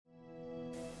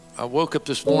I woke up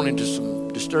this morning to some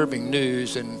disturbing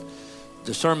news, and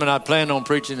the sermon I planned on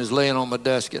preaching is laying on my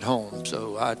desk at home.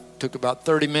 So I took about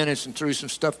 30 minutes and threw some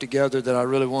stuff together that I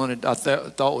really wanted, I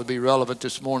thought would be relevant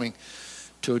this morning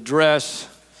to address.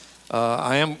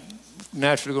 I am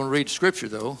naturally going to read scripture,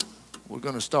 though. We're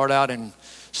going to start out in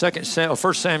 1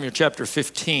 Samuel chapter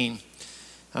 15.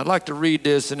 I'd like to read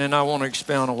this, and then I want to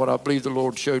expound on what I believe the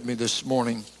Lord showed me this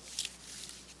morning.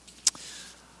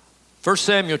 1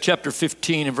 Samuel chapter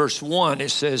 15 and verse 1,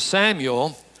 it says,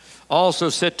 Samuel also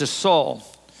said to Saul,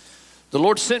 the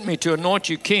Lord sent me to anoint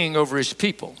you king over his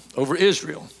people, over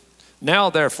Israel.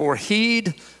 Now therefore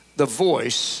heed the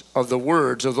voice of the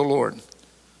words of the Lord.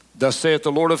 Thus saith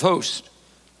the Lord of hosts,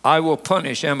 I will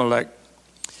punish Amalek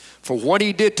for what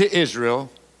he did to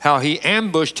Israel, how he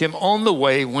ambushed him on the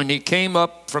way when he came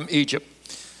up from Egypt.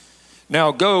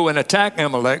 Now go and attack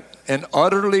Amalek and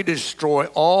utterly destroy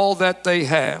all that they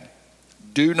have.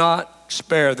 Do not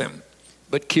spare them,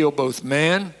 but kill both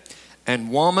man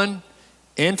and woman,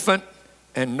 infant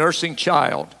and nursing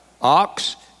child,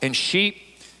 ox and sheep,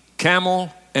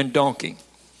 camel and donkey.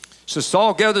 So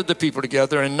Saul gathered the people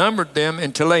together and numbered them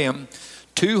in Telaim,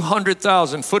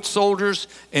 200,000 foot soldiers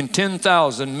and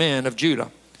 10,000 men of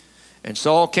Judah. And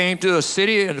Saul came to a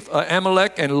city of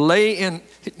Amalek and lay in,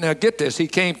 now get this, he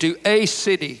came to a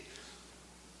city.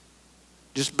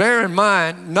 Just bear in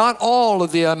mind, not all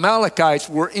of the Amalekites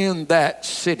were in that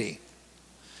city.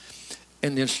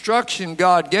 And the instruction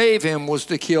God gave him was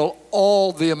to kill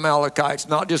all the Amalekites,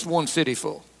 not just one city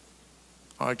full.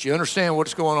 All right, you understand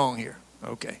what's going on here?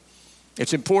 Okay.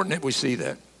 It's important that we see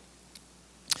that.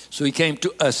 So he came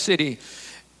to a city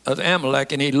of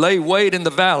Amalek, and he lay wait in the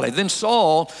valley. Then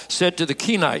Saul said to the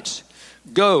Kenites,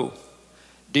 go,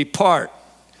 depart.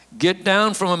 Get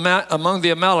down from among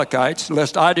the Amalekites,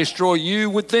 lest I destroy you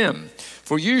with them.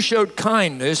 For you showed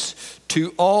kindness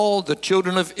to all the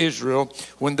children of Israel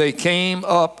when they came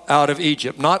up out of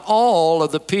Egypt. Not all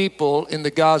of the people in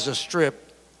the Gaza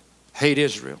Strip hate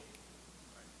Israel.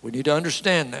 We need to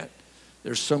understand that.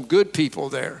 There's some good people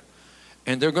there,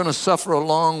 and they're going to suffer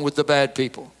along with the bad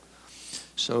people.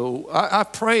 So I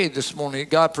pray this morning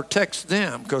that God protects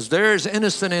them, because they're as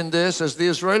innocent in this as the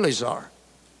Israelis are.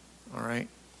 All right?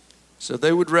 So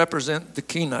they would represent the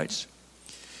Kenites.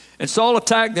 And Saul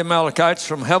attacked the Amalekites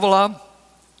from Havilah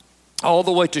all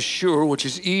the way to Shur, which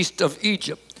is east of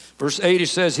Egypt. Verse 8, it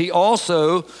says, he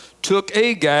also took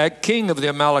Agag, king of the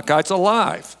Amalekites,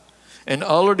 alive, and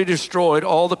utterly destroyed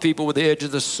all the people with the edge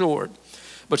of the sword.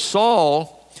 But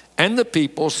Saul and the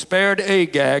people spared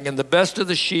Agag and the best of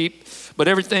the sheep, but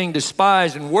everything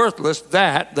despised and worthless,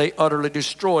 that they utterly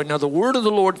destroyed. Now the word of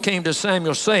the Lord came to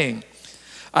Samuel, saying,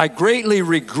 I greatly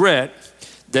regret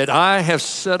that I have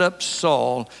set up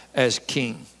Saul as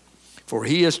king, for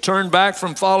he has turned back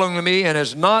from following me and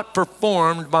has not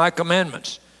performed my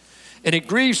commandments. And it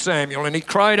grieved Samuel, and he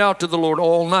cried out to the Lord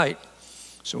all night.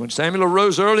 So when Samuel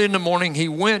arose early in the morning, he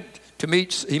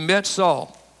met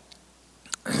Saul.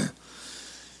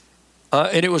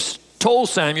 And it was told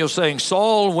Samuel, saying,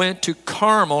 Saul went to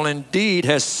Carmel, indeed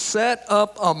has set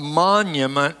up a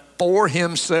monument for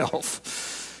himself.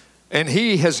 And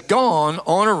he has gone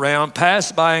on around,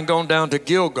 passed by and gone down to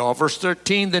Gilgal. Verse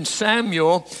 13, then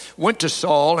Samuel went to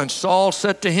Saul, and Saul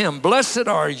said to him, blessed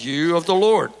are you of the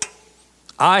Lord.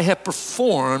 I have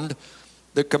performed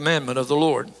the commandment of the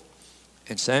Lord.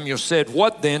 And Samuel said,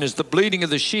 what then is the bleating of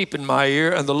the sheep in my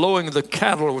ear and the lowing of the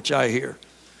cattle which I hear?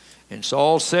 And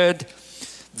Saul said,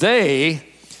 they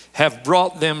have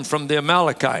brought them from the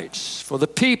Amalekites, for the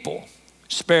people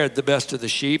spared the best of the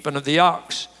sheep and of the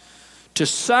ox, to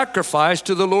sacrifice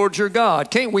to the Lord your God.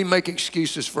 Can't we make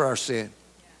excuses for our sin?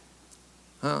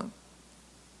 Huh?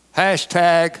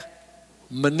 Hashtag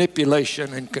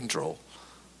manipulation and control.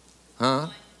 Huh?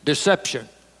 Deception.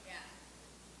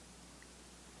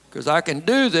 Because I can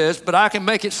do this, but I can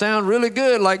make it sound really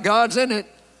good like God's in it.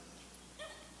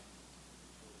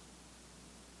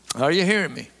 Are you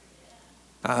hearing me?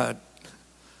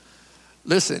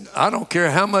 Listen, I don't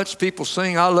care how much people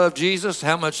sing I love Jesus,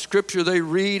 how much scripture they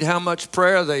read, how much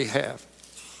prayer they have.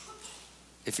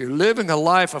 If you're living a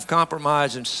life of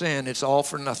compromise and sin, it's all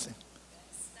for nothing.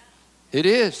 It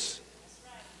is.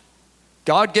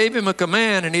 God gave him a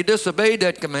command and he disobeyed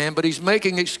that command, but he's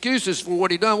making excuses for what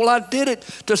he done. Well, I did it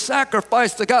to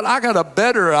sacrifice to God. I got a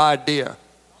better idea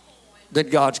than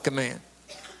God's command.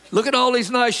 Look at all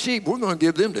these nice sheep. We're going to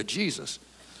give them to Jesus.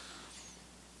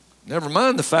 Never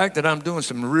mind the fact that I'm doing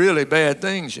some really bad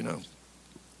things, you know.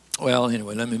 Well,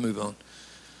 anyway, let me move on.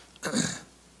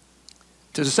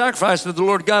 To the sacrifice of the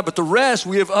Lord God, but the rest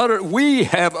we have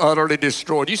utterly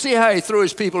destroyed. You see how he threw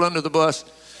his people under the bus?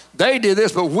 They did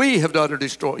this, but we have utterly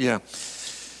destroyed. Yeah. 2 Samuel chapter 15 and verse 1. They did this, but we have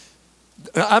utterly destroyed. Yeah.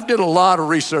 I've did a lot of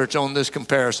research on this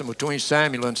comparison between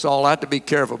Samuel and Saul. I have to be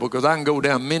careful because I can go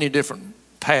down many different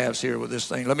paths here with this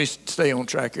thing. Let me stay on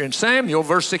track here. And Samuel,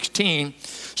 verse 16,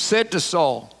 said to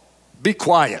Saul, be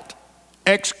quiet,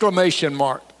 exclamation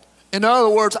mark. In other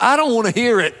words, I don't want to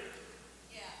hear it.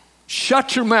 Yeah.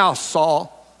 Shut your mouth,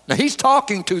 Saul. Now he's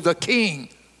talking to the king.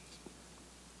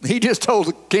 He just told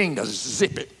the king to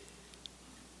zip it.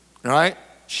 All right?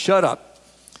 Shut up.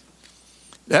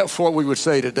 That's what we would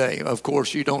say today. Of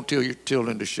course, you don't tell your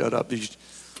children to shut up. You just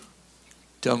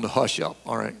tell them to hush up.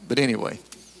 All right. But anyway.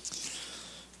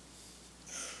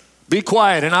 Be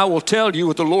quiet, and I will tell you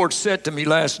what the Lord said to me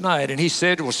last night. And he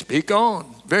said, well, speak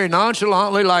on. Very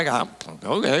nonchalantly, like,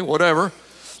 okay, whatever.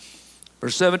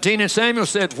 Verse 17, and Samuel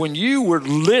said, when you were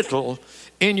little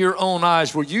in your own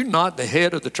eyes, were you not the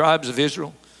head of the tribes of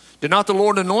Israel? Did not the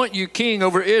Lord anoint you king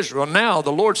over Israel? Now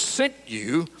the Lord sent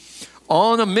you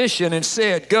on a mission and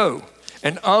said, go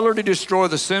and utterly destroy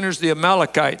the sinners, the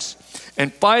Amalekites,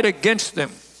 and fight against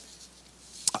them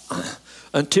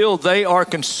until they are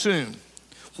consumed.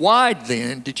 Why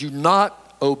then did you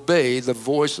not obey the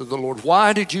voice of the Lord?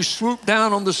 Why did you swoop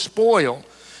down on the spoil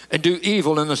and do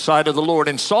evil in the sight of the Lord?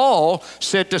 And Saul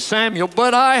said to Samuel,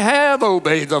 but I have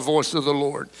obeyed the voice of the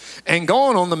Lord and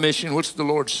gone on the mission which the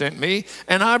Lord sent me.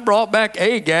 And I brought back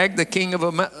Agag, the king of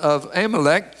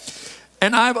Amalek,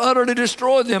 and I've utterly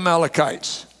destroyed the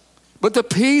Amalekites. But the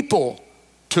people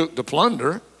took the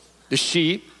plunder, the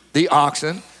sheep, the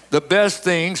oxen, the best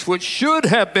things which should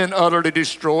have been utterly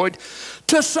destroyed,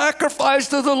 to sacrifice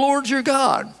to the Lord your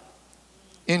God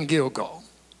in Gilgal.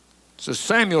 So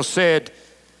Samuel said,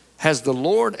 has the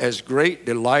Lord as great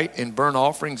delight in burnt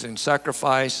offerings and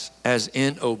sacrifice as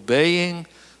in obeying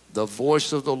the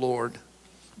voice of the Lord?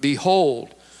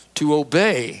 Behold, to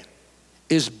obey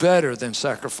is better than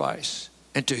sacrifice,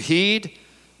 and to heed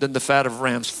than the fat of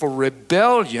rams. For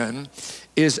rebellion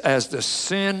is as the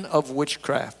sin of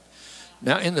witchcraft.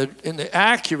 Now, in the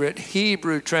accurate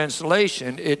Hebrew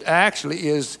translation, it actually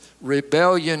is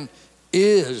rebellion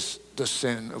is the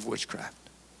sin of witchcraft.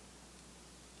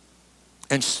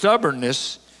 And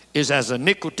stubbornness is as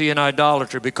iniquity and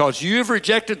idolatry. Because you have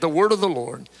rejected the word of the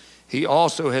Lord, he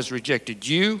also has rejected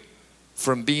you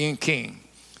from being king.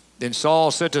 Then Saul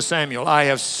said to Samuel, I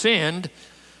have sinned,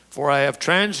 for I have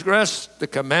transgressed the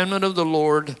commandment of the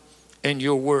Lord and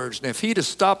your words. Now, if he'd have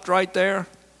stopped right there,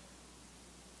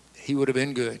 he would have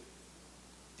been good.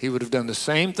 He would have done the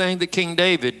same thing that King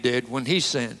David did when he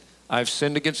sinned. I've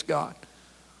sinned against God.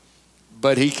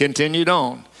 But he continued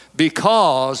on,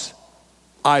 because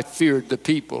I feared the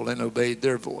people and obeyed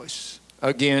their voice.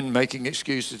 Again, making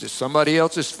excuses. It's somebody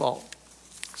else's fault.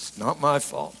 It's not my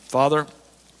fault. Father,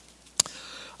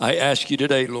 I ask you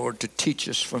today, Lord, to teach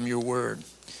us from your word.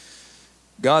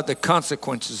 God, the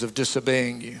consequences of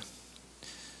disobeying you,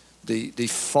 the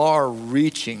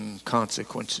far-reaching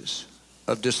consequences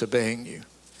of disobeying you.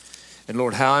 And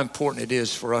Lord, how important it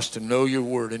is for us to know your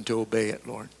word and to obey it,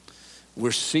 Lord.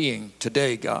 We're seeing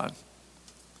today, God,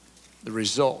 the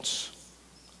results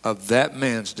of that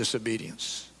man's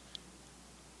disobedience.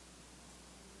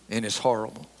 And it's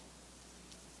horrible.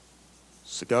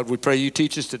 So God, we pray you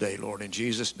teach us today, Lord, in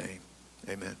Jesus' name.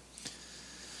 Amen.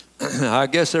 I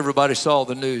guess everybody saw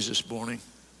the news this morning.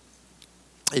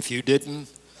 If you didn't,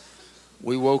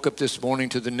 we woke up this morning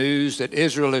to the news that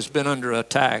Israel has been under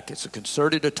attack. It's a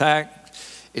concerted attack.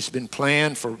 It's been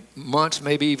planned for months,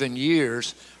 maybe even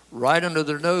years, right under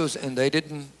their nose, and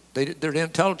their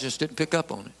intelligence didn't pick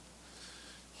up on it.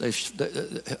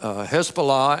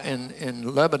 Hezbollah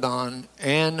in Lebanon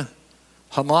and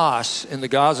Hamas in the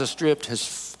Gaza Strip,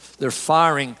 they're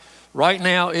firing. Right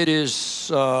now it is,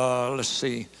 let's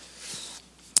see,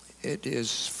 it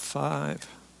is 5.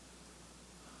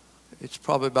 It's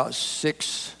probably about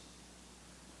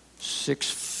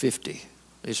 6:50.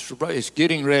 It's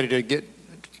getting ready to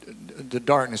get, the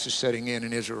darkness is setting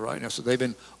in Israel right now. So they've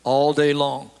been all day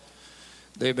long.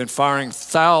 They've been firing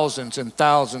thousands and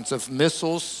thousands of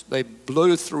missiles. They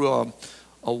blew through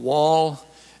a wall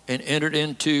and entered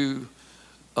into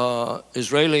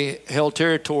Israeli-held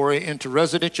territory, into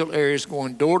residential areas,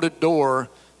 going door to door,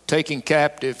 taking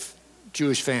captive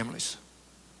Jewish families.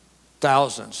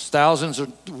 Thousands are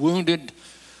wounded.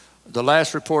 The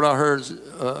last report I heard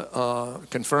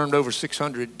confirmed over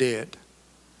 600 dead.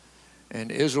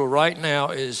 And Israel right now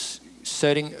is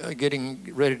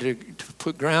getting ready to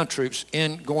put ground troops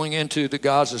going into the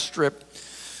Gaza Strip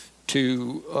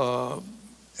to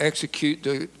execute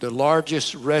the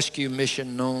largest rescue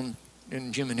mission known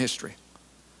in human history.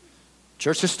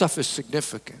 Church, this stuff is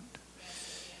significant.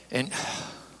 And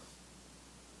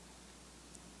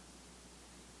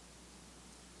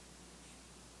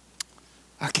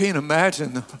I can't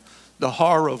imagine the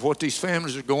horror of what these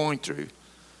families are going through.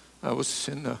 I was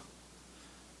in the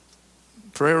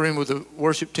prayer room with the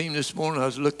worship team this morning. I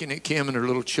was looking at Kim and her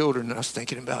little children, and I was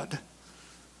thinking about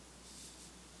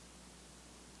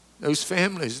those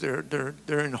families. They're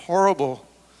in horrible.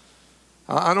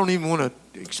 I don't even want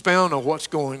to expound on what's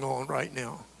going on right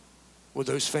now with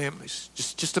those families.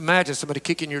 Just imagine somebody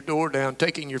kicking your door down,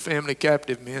 taking your family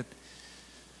captive, man,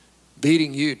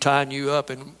 beating you, tying you up,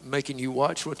 and making you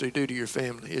watch what they do to your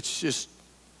family.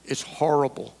 It's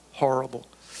horrible, horrible.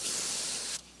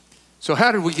 So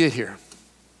how did we get here?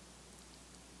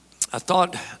 I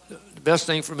thought the best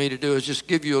thing for me to do is just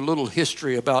give you a little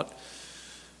history about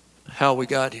how we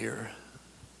got here.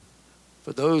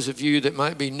 For those of you that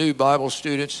might be new Bible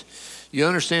students, you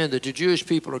understand that the Jewish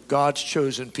people are God's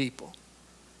chosen people.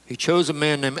 He chose a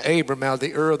man named Abram out of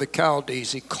the Ur of the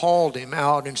Chaldees. He called him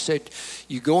out and said,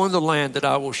 you go in the land that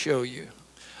I will show you.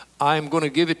 I am going to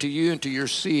give it to you and to your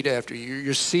seed after you.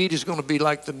 Your seed is going to be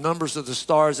like the numbers of the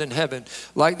stars in heaven,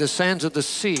 like the sands of the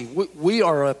sea. We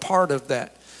are a part of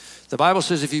that. The Bible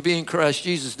says if you be in Christ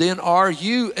Jesus, then are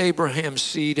you Abraham's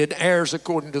seed and heirs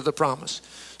according to the promise.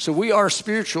 So we are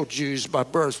spiritual Jews by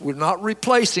birth. We're not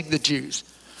replacing the Jews.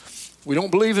 We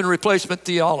don't believe in replacement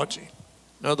theology.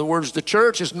 In other words, the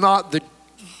church is not the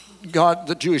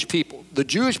Jewish people. The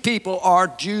Jewish people are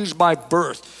Jews by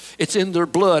birth. It's in their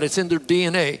blood. It's in their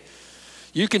DNA.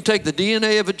 You can take the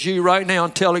DNA of a Jew right now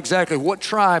and tell exactly what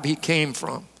tribe he came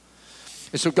from.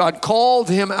 And so God called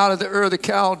him out of the Ur of the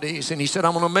Chaldees, and he said,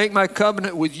 I'm going to make my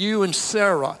covenant with you and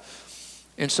Sarah.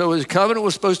 And so his covenant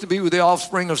was supposed to be with the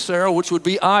offspring of Sarah, which would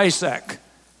be Isaac.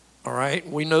 All right,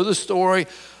 we know the story.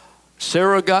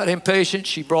 Sarah got impatient.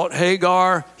 She brought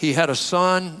Hagar. He had a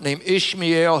son named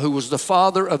Ishmael, who was the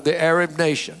father of the Arab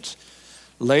nations.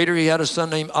 Later, he had a son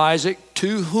named Isaac,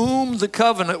 to whom the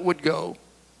covenant would go.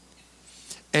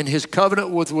 And his covenant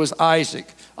was Isaac.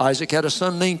 Isaac had a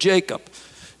son named Jacob.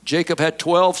 Jacob had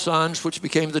 12 sons, which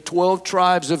became the 12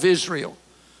 tribes of Israel.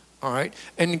 All right.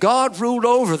 And God ruled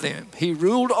over them. He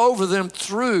ruled over them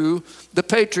through the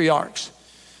patriarchs.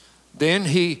 Then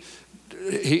he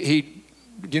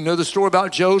you know the story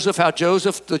about Joseph, how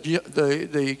Joseph,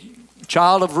 the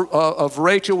child of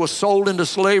Rachel, was sold into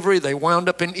slavery. They wound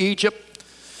up in Egypt.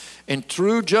 And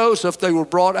through Joseph, they were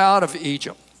brought out of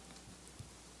Egypt.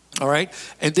 All right.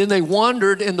 And then they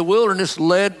wandered in the wilderness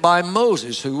led by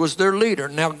Moses, who was their leader.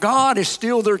 Now, God is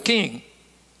still their king.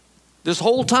 This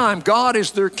whole time, God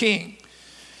is their king.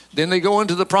 Then they go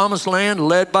into the promised land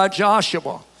led by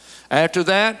Joshua. After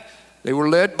that, they were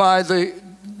led by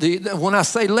when I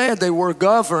say led, they were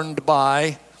governed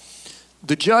by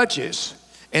the judges.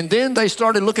 And then they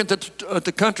started looking at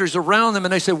the countries around them,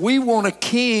 and they said, we want a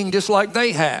king just like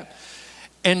they have.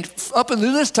 And up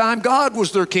until this time, God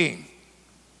was their king.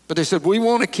 But they said, we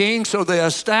want a king, so they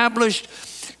established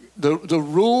the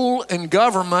rule and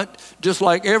government just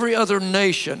like every other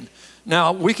nation.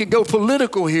 Now, we could go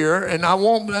political here, and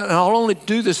I'll only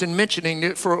do this in mentioning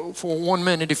it for 1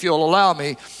 minute, if you'll allow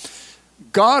me.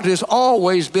 God has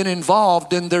always been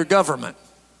involved in their government.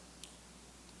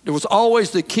 There was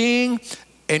always the king,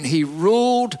 and he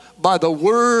ruled by the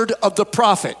word of the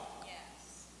prophet.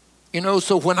 You know,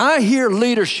 so when I hear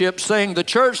leadership saying the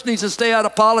church needs to stay out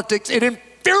of politics, it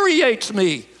infuriates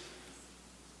me.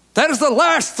 That is the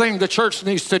last thing the church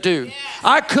needs to do.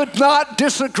 I could not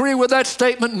disagree with that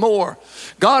statement more.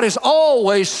 God has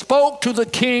always spoke to the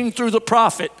king through the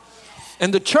prophet.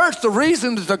 And the church, the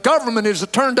reason that the government is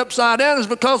turned upside down is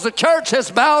because the church has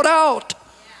bowed out.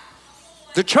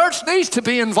 The church needs to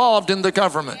be involved in the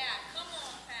government.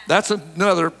 That's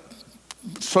another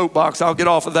soapbox. I'll get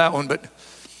off of that one. But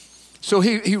so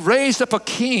he raised up a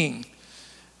king,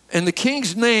 and the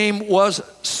king's name was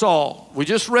Saul. We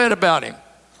just read about him.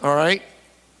 All right.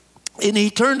 And he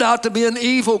turned out to be an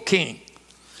evil king.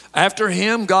 After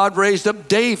him, God raised up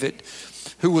David,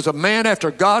 who was a man after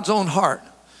God's own heart.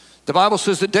 The Bible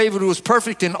says that David was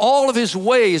perfect in all of his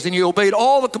ways, and he obeyed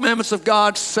all the commandments of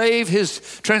God, save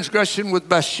his transgression with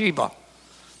Bathsheba.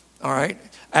 All right.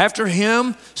 After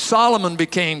him, Solomon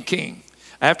became king.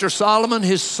 After Solomon,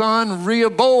 his son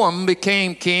Rehoboam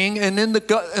became king, and then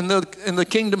the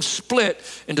kingdom split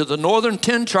into the northern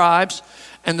 10 tribes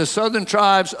and the southern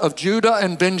tribes of Judah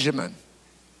and Benjamin.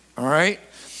 All right.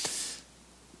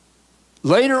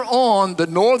 Later on, the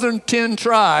northern 10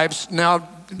 tribes, now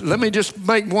let me just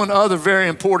make one other very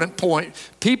important point.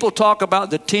 People talk about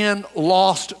the 10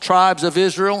 lost tribes of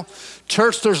Israel.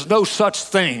 Church, there's no such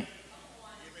thing.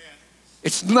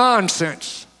 It's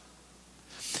nonsense.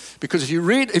 Because if you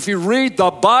read the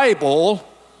Bible,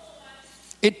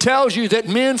 it tells you that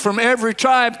men from every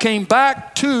tribe came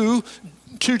back to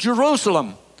to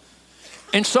Jerusalem.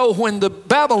 And so when the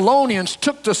Babylonians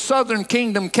took the southern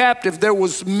kingdom captive, there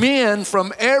was men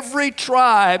from every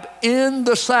tribe in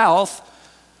the south,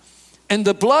 and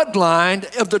the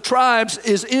bloodline of the tribes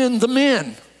is in the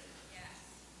men.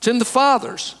 It's in the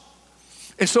fathers.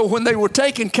 And so when they were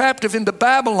taken captive into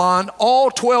Babylon,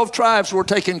 all 12 tribes were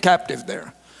taken captive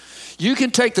there. You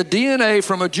can take the DNA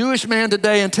from a Jewish man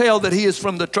today and tell that he is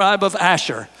from the tribe of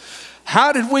Asher.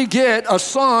 How did we get a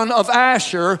son of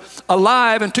Asher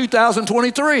alive in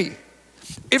 2023?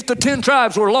 If the 10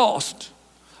 tribes were lost,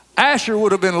 Asher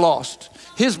would have been lost.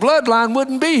 His bloodline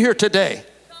wouldn't be here today.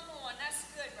 Come on, that's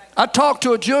good right I talked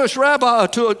to a Jewish rabbi,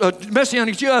 to a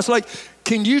Messianic Jew. I was like,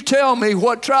 can you tell me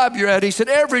what tribe you're at? He said,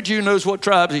 every Jew knows what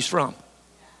tribe he's from.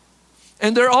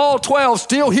 And they're all 12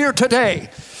 still here today.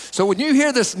 So when you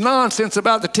hear this nonsense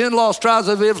about the 10 lost tribes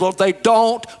of Israel, they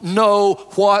don't know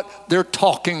what they're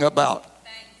talking about.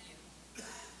 Thank you.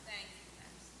 Thank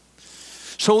you.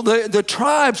 So the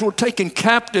tribes were taken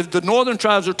captive. The northern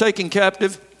tribes were taken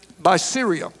captive by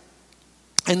Syria.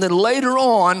 And then later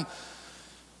on,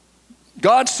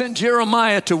 God sent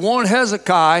Jeremiah to warn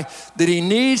Hezekiah that he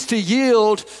needs to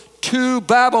yield to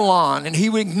Babylon. And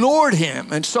he ignored him.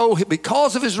 And so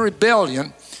because of his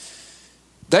rebellion,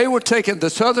 they were taken, the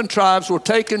southern tribes were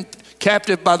taken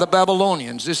captive by the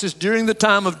Babylonians. This is during the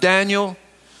time of Daniel,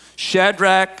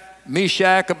 Shadrach,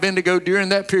 Meshach, Abednego, during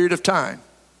that period of time.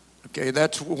 Okay,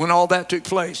 that's when all that took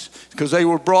place, because they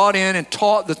were brought in and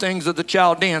taught the things of the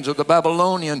Chaldeans, or the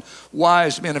Babylonian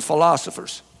wise men and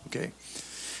philosophers. Okay,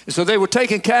 and so they were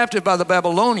taken captive by the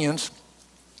Babylonians,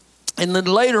 and then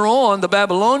later on, the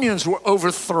Babylonians were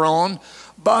overthrown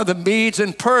by the Medes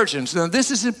and Persians. Now,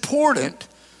 this is important,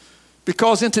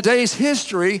 because in today's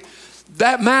history,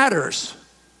 that matters.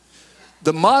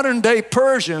 The modern day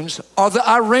Persians are the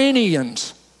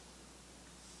Iranians.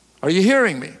 Are you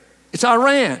hearing me? It's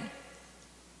Iran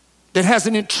that has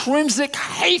an intrinsic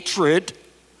hatred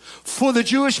for the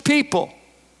Jewish people.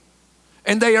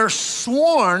 And they are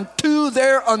sworn to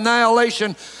their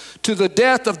annihilation, to the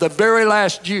death of the very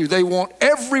last Jew. They want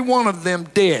every one of them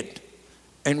dead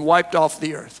and wiped off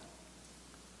the earth.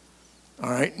 All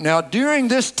right, now during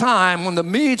this time when the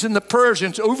Medes and the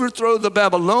Persians overthrow the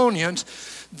Babylonians,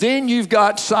 then you've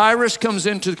got Cyrus comes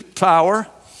into power.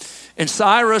 And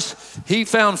Cyrus, he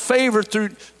found favor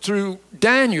through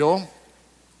Daniel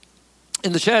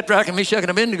and the Shadrach and Meshach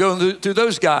and Abednego and through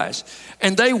those guys.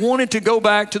 And they wanted to go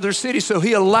back to their city, so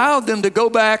he allowed them to go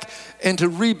back and to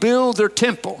rebuild their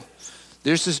temple.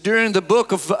 This is during the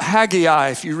book of Haggai.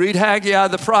 If you read Haggai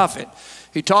the prophet,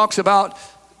 he talks about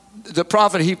the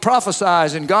prophet, he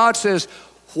prophesies, and God says,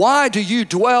 why do you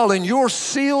dwell in your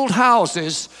sealed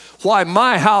houses, why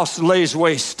my house lays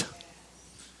waste?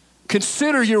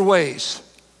 Consider your ways.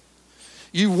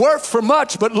 You work for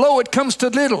much, but lo, it comes to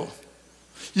little.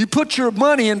 You put your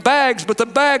money in bags, but the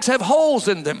bags have holes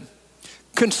in them.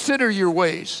 Consider your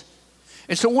ways.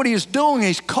 And so what he is doing,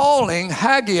 he's calling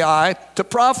Haggai to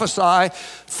prophesy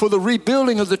for the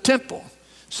rebuilding of the temple.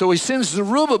 So he sends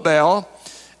Zerubbabel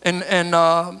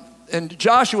and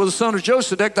Joshua, the son of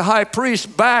Josedek, the high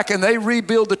priest, back, and they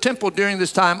rebuild the temple during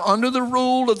this time under the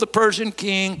rule of the Persian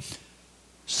king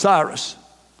Cyrus.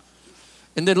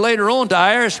 And then later on,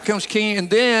 Darius becomes king, and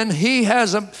then he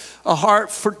has a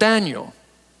heart for Daniel.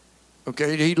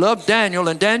 Okay, he loved Daniel,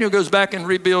 and Daniel goes back and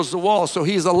rebuilds the wall. So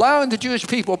he's allowing the Jewish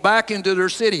people back into their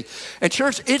city. And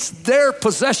church, it's their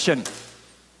possession.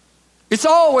 It's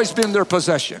always been their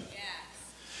possession. Yes.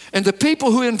 And the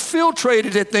people who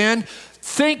infiltrated it then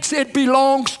thinks it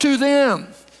belongs to them.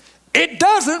 It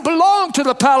doesn't belong to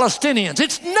the Palestinians.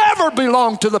 It's never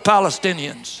belonged to the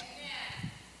Palestinians.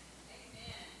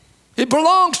 It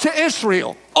belongs to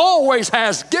Israel. Always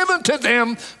has, given to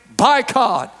them by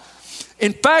God.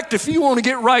 In fact, if you want to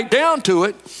get right down to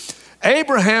it,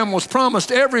 Abraham was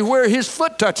promised everywhere his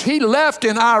foot touched. He left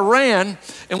in Iran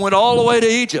and went all the way to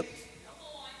Egypt.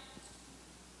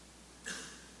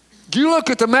 Do you look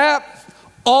at the map?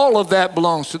 All of that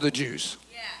belongs to the Jews.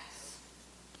 Yes.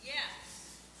 Yes.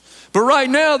 But right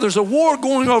now, there's a war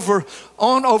going over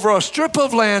a strip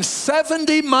of land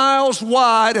 70 miles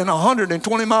wide and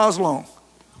 120 miles long.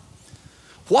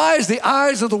 Why is the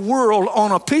eyes of the world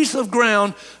on a piece of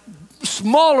ground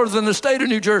smaller than the state of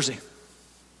New Jersey?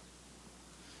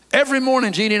 Every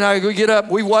morning, Jeannie and I get up,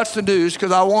 we watch the news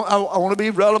because I want to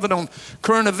be relevant on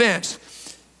current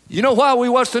events. You know why we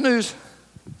watch the news?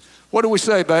 What do we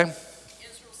say, babe?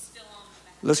 Israel's still on the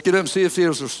map. Let's get up and see if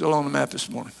Israel's still on the map this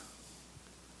morning.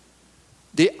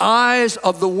 The eyes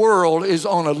of the world is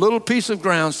on a little piece of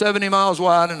ground 70 miles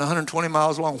wide and 120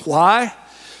 miles long. Why?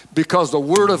 Because the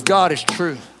word of God is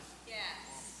true. Yes.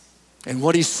 And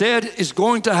what he said is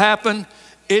going to happen,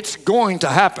 it's going to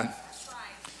happen. That's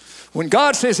right. When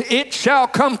God says it shall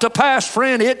come to pass,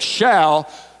 friend, it shall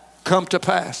come to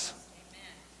pass.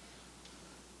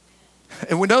 Amen.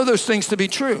 And we know those things to be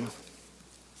true.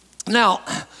 Now,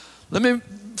 let me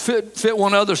fit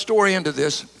one other story into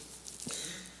this.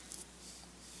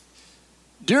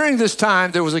 During this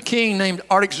time, there was a king named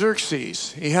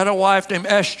Artaxerxes. He had a wife named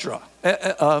Estra.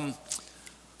 What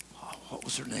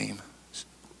was her name?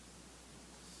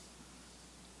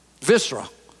 Visra.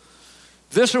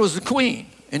 Visra was the queen.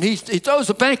 And he throws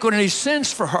a banquet and he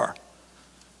sends for her.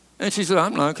 And she said,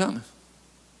 I'm not coming.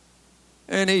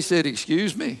 And he said,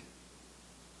 excuse me.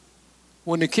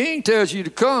 When the king tells you to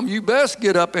come, you best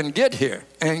get up and get here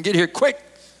quick.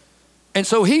 And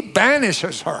so he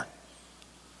banishes her.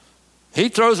 He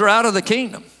throws her out of the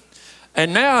kingdom.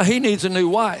 And now he needs a new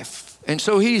wife. And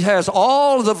so he has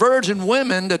all of the virgin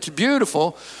women that's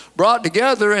beautiful brought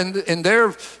together, and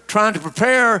they're trying to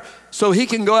prepare so he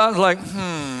can go out and like,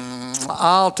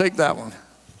 I'll take that one.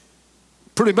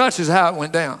 Pretty much is how it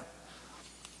went down.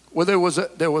 Well,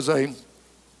 there was a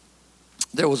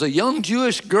young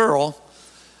Jewish girl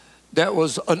that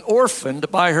was an orphaned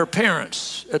by her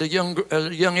parents at a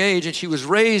young age, and she was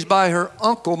raised by her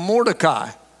uncle Mordecai.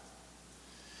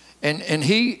 And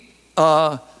he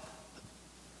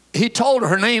told her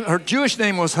her Jewish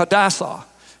name was Hadassah.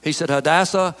 He said,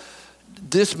 Hadassah,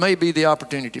 this may be the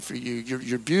opportunity for you.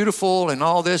 You're beautiful and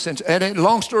all this. And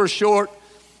long story short,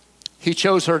 he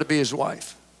chose her to be his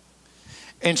wife.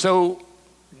 And so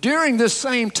during this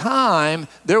same time,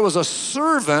 there was a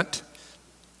servant,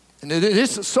 and it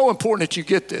is so important that you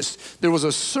get this. There was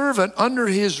a servant under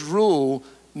his rule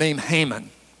named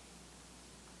Haman.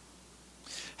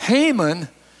 Haman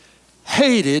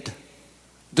hated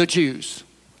the Jews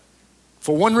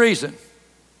for one reason,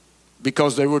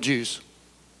 because they were Jews.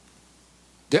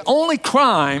 The only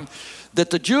crime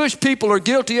that the Jewish people are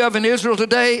guilty of in Israel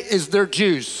today is they're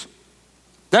Jews.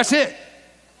 That's it.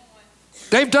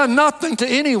 They've done nothing to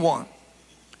anyone.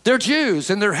 They're Jews,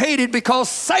 and they're hated because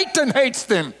Satan hates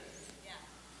them. Yeah.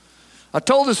 I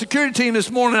told the security team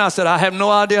this morning, I said, I have no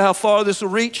idea how far this will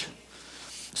reach.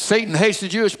 Satan hates the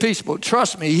Jewish people.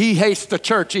 Trust me, he hates the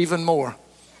church even more.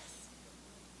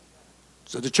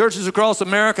 So the churches across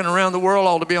America and around the world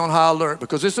ought to be on high alert,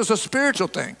 because this is a spiritual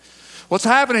thing. What's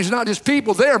happening is not just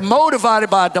people. They are motivated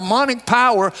by a demonic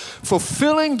power,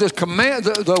 fulfilling the command,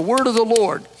 the word of the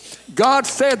Lord. God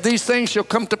said these things shall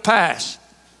come to pass.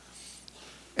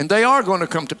 And they are going to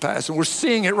come to pass. And we're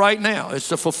seeing it right now. It's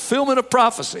the fulfillment of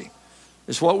prophecy.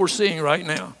 It's what we're seeing right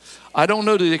now. I don't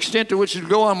know the extent to which it'll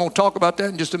go. I'm going to talk about that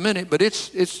in just a minute. But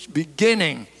it's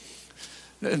beginning.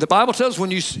 And the Bible tells us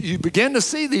when you begin to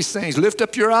see these things, lift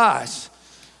up your eyes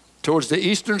towards the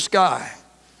eastern sky,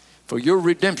 for your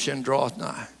redemption draweth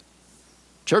nigh.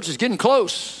 Church is getting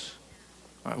close.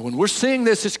 All right, when we're seeing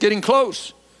this, it's getting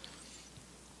close.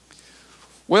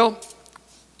 Well,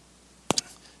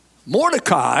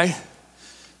 Mordecai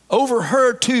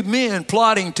overheard two men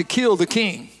plotting to kill the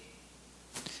king.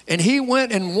 And he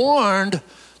went and warned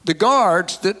the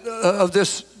guards of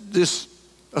this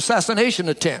assassination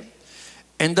attempt.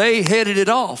 And they headed it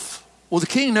off. Well, the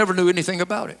king never knew anything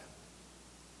about it.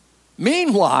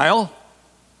 Meanwhile,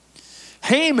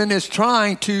 Haman is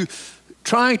trying to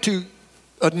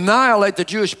annihilate the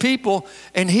Jewish people,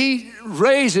 and he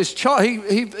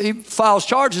files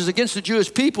charges against the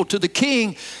Jewish people to the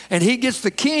king, and he gets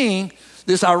the king,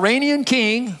 this Iranian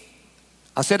king.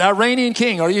 I said Iranian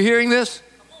king. Are you hearing this?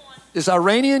 This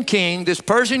Iranian king, this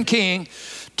Persian king,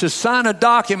 to sign a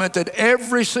document that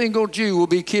every single Jew will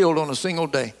be killed on a single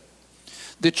day.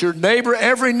 That your neighbor,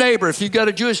 every neighbor, if you've got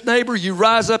a Jewish neighbor, you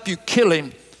rise up, you kill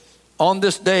him on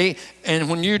this day, and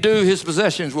when you do, his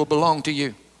possessions will belong to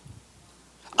you.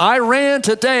 Iran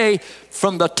today,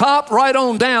 from the top right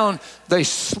on down, they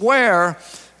swear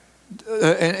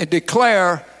and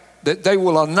declare that they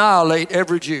will annihilate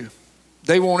every Jew.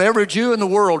 They want every Jew in the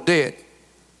world dead.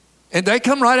 And they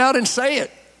come right out and say it.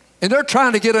 And they're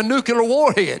trying to get a nuclear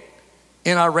warhead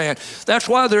in Iran. That's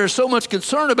why there is so much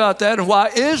concern about that, and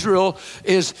why Israel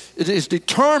is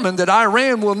determined that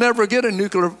Iran will never get a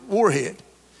nuclear warhead.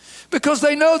 Because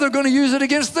they know they're going to use it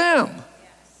against them.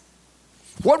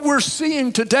 What we're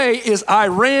seeing today is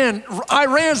Iran.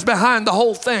 Iran's behind the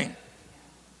whole thing.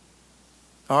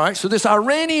 All right, so this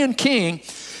Iranian king,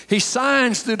 he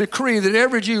signs the decree that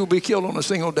every Jew will be killed on a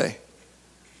single day.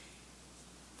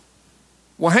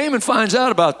 Well, Haman finds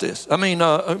out about this.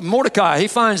 Mordecai, he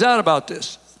finds out about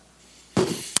this.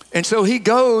 And so he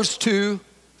goes to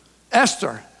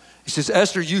Esther. He says,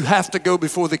 Esther, you have to go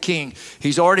before the king.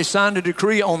 He's already signed a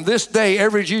decree. On this day,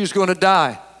 every Jew is going to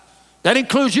die. That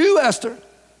includes you, Esther.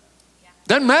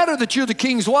 Doesn't matter that you're the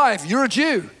king's wife. You're a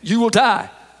Jew. You will die.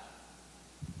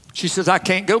 She says, I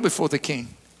can't go before the king.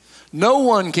 No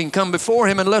one can come before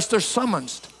him unless they're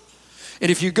summoned. And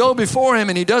if you go before him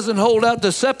and he doesn't hold out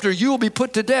the scepter, you will be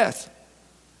put to death.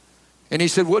 And he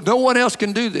said, well, no one else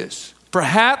can do this.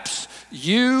 Perhaps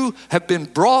you have been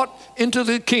brought into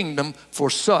the kingdom for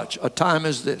such a time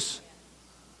as this.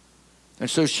 And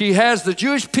so she has the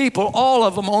Jewish people, all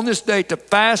of them on this day, to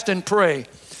fast and pray.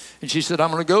 And she said,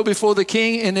 I'm going to go before the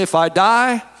king, and if I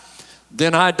die,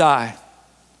 then I die.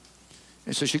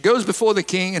 And so she goes before the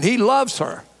king, and he loves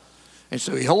her. And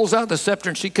so he holds out the scepter,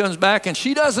 and she comes back, and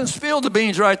she doesn't spill the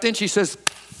beans right then. She says,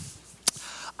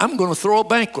 I'm going to throw a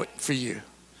banquet for you,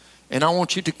 and I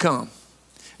want you to come.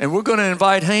 And we're going to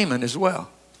invite Haman as well.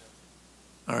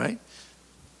 All right?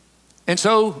 And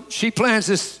so she plans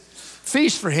this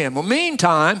feast for him. Well,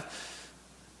 meantime,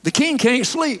 the king can't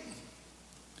sleep.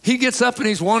 He gets up and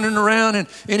he's wandering around. And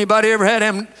anybody ever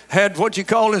had what you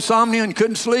call insomnia and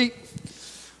couldn't sleep?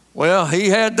 Well, he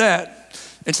had that.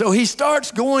 And so he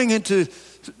starts going into,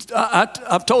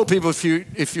 I've told people if you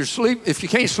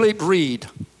can't sleep, read,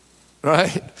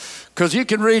 right? Because you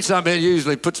can read something, it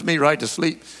usually puts me right to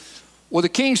sleep. Well, the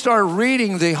king started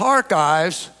reading the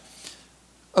archives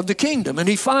of the kingdom, and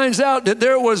he finds out that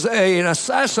there was an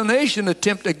assassination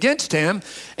attempt against him,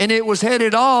 and it was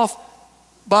headed off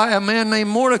by a man named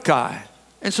Mordecai.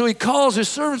 And so he calls his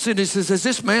servants and he says, has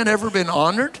this man ever been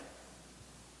honored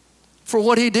for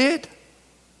what he did?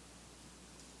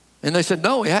 And they said,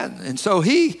 no, he hadn't. And so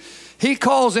he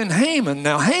calls in Haman.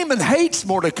 Now, Haman hates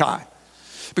Mordecai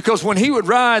because when he would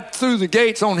ride through the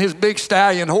gates on his big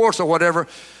stallion horse or whatever,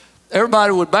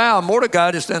 everybody would bow, and Mordecai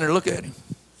would just stand there and look at him.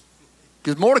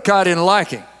 Because Mordecai didn't like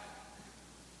him.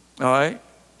 All right?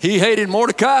 He hated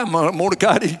Mordecai.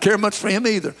 Mordecai didn't care much for him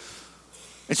either.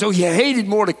 And so he hated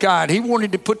Mordecai, and he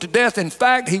wanted to put to death. In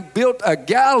fact, he built a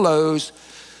gallows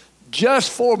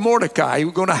just for Mordecai. He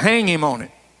was going to hang him on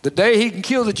it. The day he can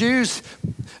kill the Jews,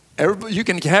 you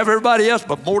can have everybody else,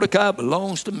 but Mordecai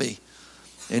belongs to me.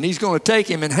 And he's going to take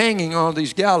him and hang him on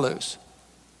these gallows.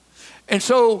 And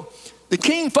so the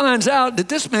king finds out that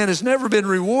this man has never been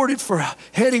rewarded for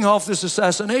heading off this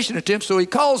assassination attempt. So he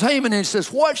calls Haman and he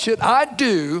says, what should I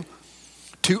do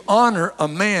to honor a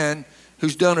man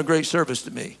who's done a great service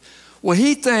to me? Well,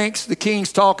 he thinks the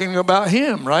king's talking about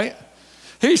him, right?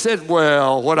 He said,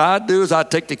 well, what I'd do is I'd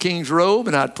take the king's robe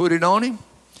and I'd put it on him.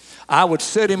 I would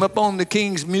set him up on the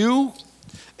king's mule,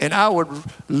 and I would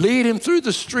lead him through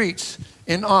the streets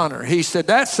in honor. He said,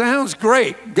 that sounds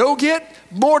great. Go get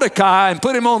Mordecai and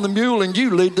put him on the mule, and you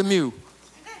lead the mule.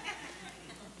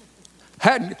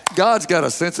 God's got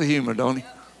a sense of humor, don't he?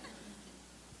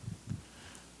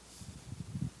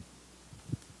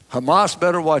 Hamas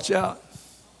better watch out.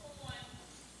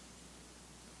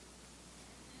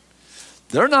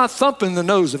 They're not thumping the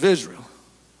nose of Israel.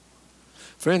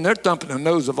 Friend, they're thumping the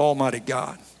nose of Almighty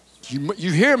God.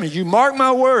 You hear me? You mark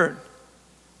my word.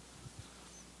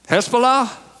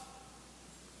 Hezbollah,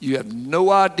 you have no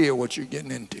idea what you're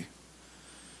getting into.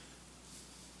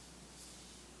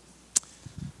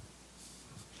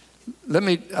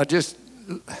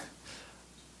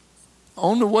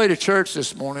 On the way to church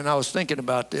this morning, I was thinking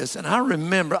about this, and I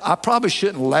remember, I probably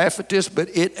shouldn't laugh at this,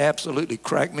 but it absolutely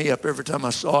cracked me up every time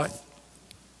I saw it.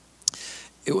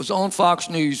 It was on Fox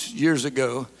News years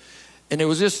ago, and there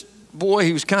was this boy,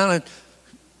 he was kind of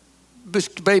this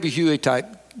Baby Huey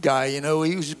type guy, you know.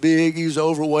 He was big, he was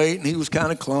overweight, and he was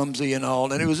kind of clumsy and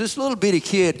all. And it was this little bitty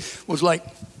kid was like,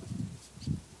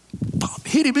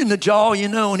 hit him in the jaw, you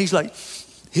know, and he's like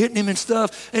hitting him and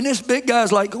stuff. And this big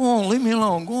guy's like, go on, leave me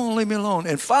alone, go on, leave me alone.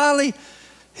 And finally,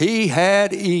 he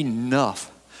had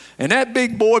enough. And that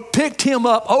big boy picked him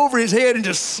up over his head and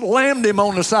just slammed him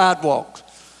on the sidewalk.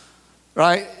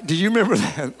 Right? Do you remember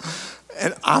that?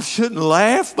 And I shouldn't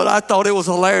laugh, but I thought it was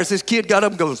hilarious. This kid got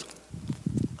up and goes,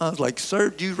 I was like,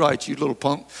 served you right, you little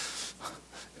punk.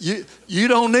 You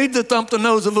don't need to thump the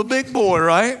nose of a big boy,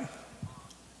 right?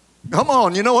 Come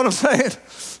on, you know what I'm saying?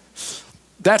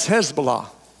 That's Hezbollah.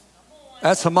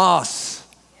 That's Hamas.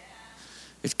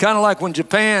 It's kind of like when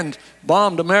Japan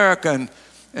bombed America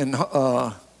and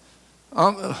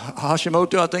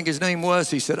Hashimoto, I think his name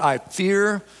was, he said, I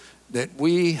fear that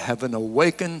we have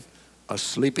awakened a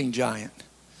sleeping giant.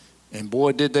 And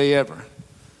boy, did they ever.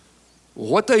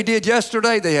 What they did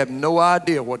yesterday, they have no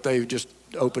idea what they've just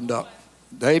opened up.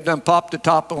 They've done popped the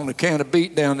top on a can of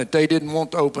beat down that they didn't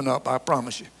want to open up, I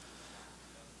promise you.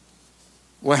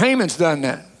 Well, Haman's done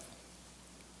that.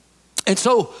 And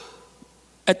so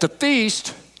at the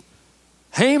feast,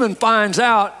 Haman finds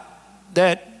out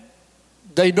that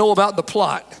they know about the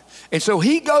plot. And so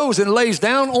he goes and lays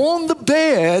down on the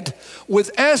bed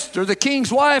with Esther, the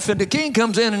king's wife, and the king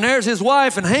comes in and there's his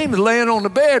wife, and Haman's laying on the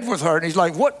bed with her. And he's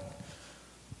like, what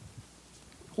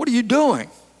are you doing?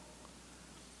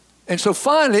 And so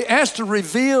finally, Esther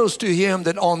reveals to him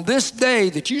that on this day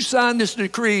that you sign this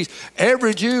decree,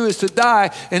 every Jew is to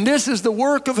die. And this is the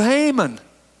work of Haman.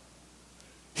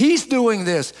 He's doing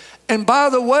this. And by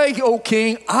the way, O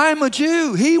king, I'm a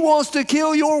Jew. He wants to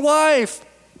kill your wife.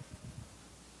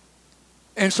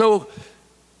 And so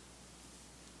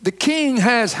the king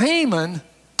has Haman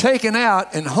taken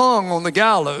out and hung on the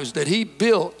gallows that he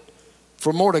built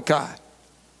for Mordecai.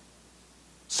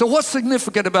 So what's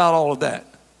significant about all of that?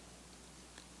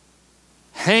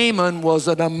 Haman was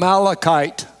an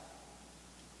Amalekite.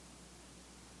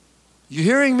 You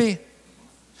hearing me?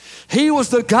 He was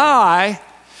the guy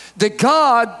that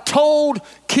God told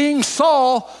King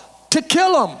Saul to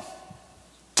kill him,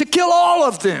 to kill all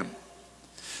of them.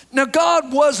 Now,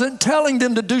 God wasn't telling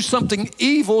them to do something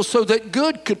evil so that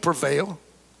good could prevail.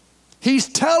 He's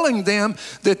telling them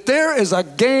that there is a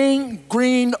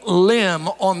gangrene limb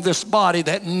on this body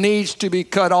that needs to be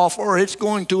cut off, or it's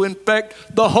going to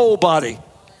infect the whole body.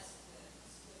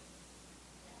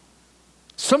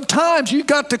 Sometimes you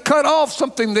got to cut off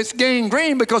something that's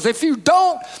gangrene, because if you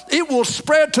don't, it will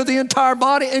spread to the entire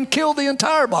body and kill the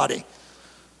entire body.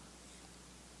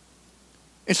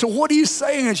 And so what he's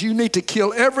saying is you need to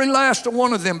kill every last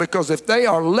one of them, because if they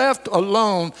are left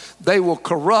alone, they will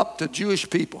corrupt the Jewish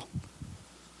people.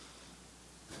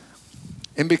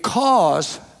 And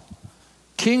because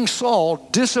King Saul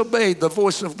disobeyed the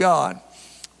voice of God,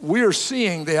 we're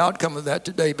seeing the outcome of that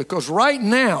today. Because right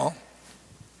now,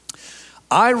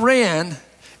 Iran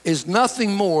is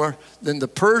nothing more than the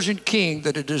Persian king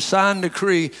that had signed a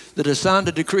decree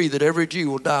that every Jew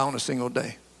will die on a single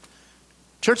day.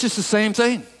 Church, it's the same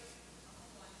thing.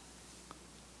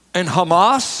 And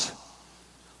Hamas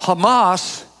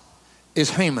is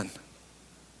Haman.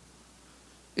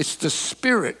 It's the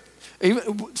spirit.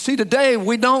 See, today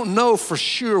we don't know for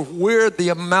sure where the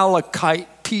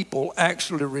Amalekite people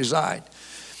actually reside.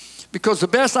 Because the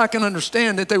best I can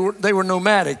understand that they were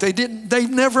nomadic. They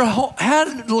never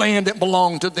had land that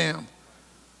belonged to them.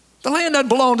 The land that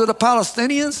belonged to the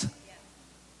Palestinians.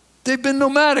 They've been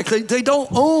nomadic. They don't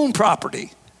own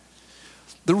property.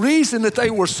 The reason that they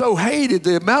were so hated,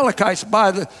 the Amalekites,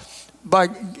 by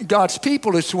God's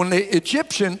people, is when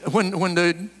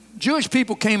the Jewish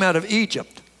people came out of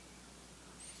Egypt,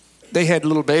 they had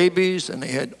little babies and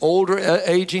they had older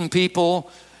aging people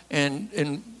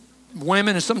and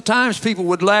women, and sometimes people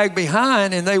would lag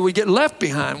behind and they would get left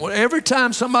behind. Well, every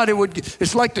time somebody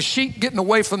it's like the sheep getting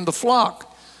away from the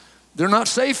flock. They're not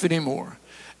safe anymore.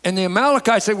 And the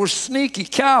Amalekites, they were sneaky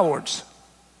cowards,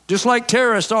 just like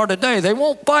terrorists are today. They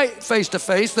won't fight face to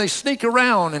face. They sneak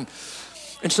around, and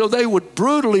so they would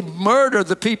brutally murder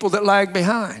the people that lag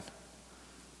behind.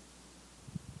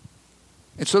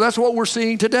 And so that's what we're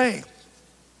seeing today.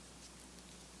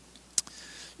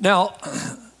 Now,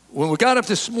 when we got up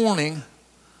this morning,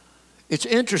 it's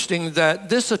interesting that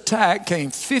this attack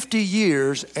came 50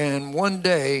 years and 1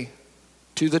 day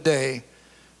to the day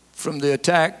from the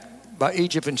attack by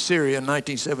Egypt and Syria in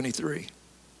 1973.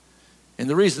 And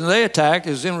the reason they attacked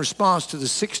is in response to the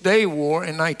 6-Day War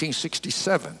in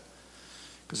 1967.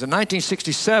 Because in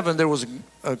 1967, there was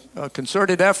a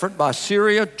concerted effort by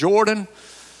Syria, Jordan,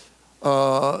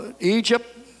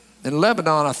 Egypt, and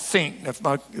Lebanon, I think, if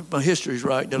my history is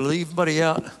right. Did I leave anybody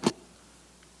out?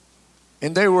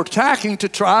 And they were attacking to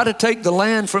try to take the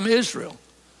land from Israel.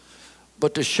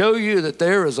 But to show you that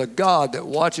there is a God that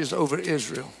watches over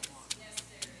Israel.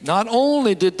 Not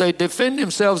only did they defend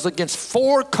themselves against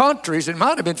 4 countries, it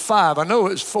might have been 5, I know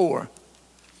it was 4,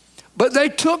 but they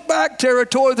took back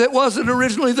territory that wasn't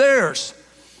originally theirs.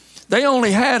 They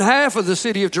only had half of the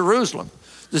city of Jerusalem.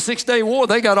 The 6-Day War,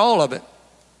 they got all of it.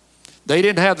 They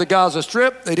didn't have the Gaza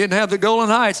Strip, they didn't have the Golan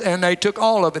Heights, and they took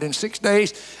all of it in 6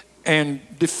 days and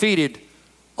defeated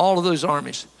all of those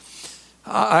armies.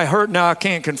 I heard, now I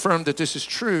can't confirm that this is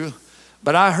true,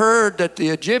 but I heard that the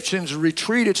Egyptians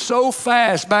retreated so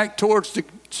fast back towards the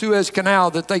Suez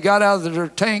Canal that they got out of their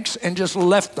tanks and just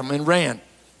left them and ran.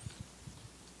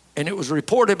 And it was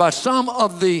reported by some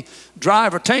of the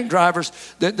tank drivers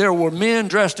that there were men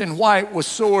dressed in white with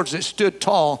swords that stood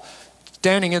tall,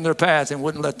 standing in their path and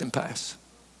wouldn't let them pass.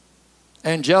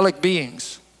 Angelic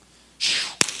beings.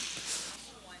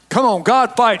 Come on,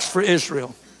 God fights for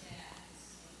Israel.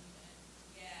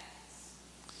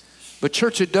 But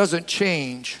church, it doesn't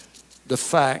change the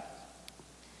fact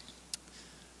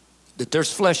that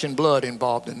there's flesh and blood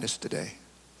involved in this today.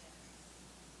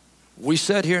 We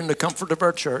sat here in the comfort of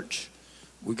our church.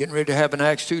 We're getting ready to have an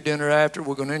Acts 2 dinner after.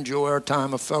 We're going to enjoy our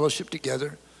time of fellowship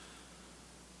together.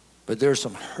 But there's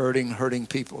some hurting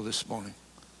people this morning.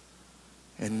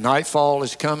 And nightfall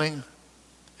is coming,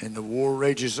 and the war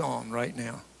rages on right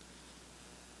now.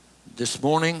 This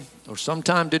morning, or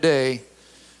sometime today,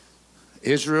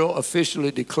 Israel officially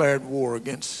declared war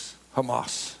against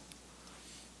Hamas.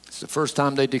 It's the first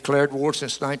time they declared war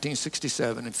since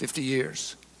 1967 in 50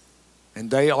 years. And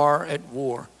they are at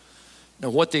war. Now,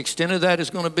 what the extent of that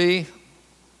is going to be,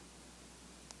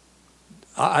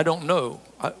 I don't know.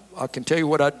 I can tell you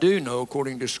what I do know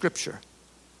according to Scripture.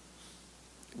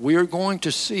 We are going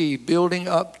to see building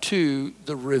up to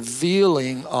the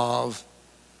revealing of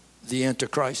the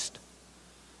Antichrist.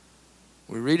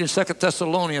 We read in 2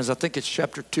 Thessalonians, I think it's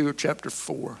chapter 2 or chapter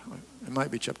 4. It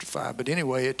might be chapter 5. But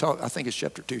anyway, I think it's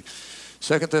chapter 2.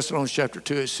 2 Thessalonians chapter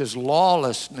 2, it says,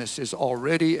 lawlessness is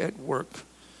already at work.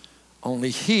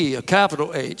 Only he, a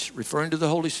capital H, referring to the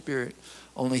Holy Spirit,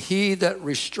 only he that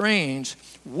restrains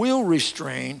will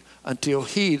restrain until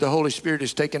he, the Holy Spirit,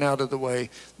 is taken out of the way.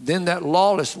 Then that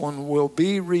lawless one will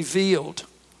be revealed.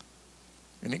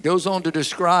 And it goes on to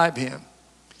describe him.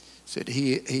 It said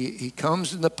he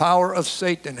comes in the power of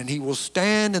Satan, and he will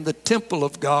stand in the temple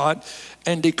of God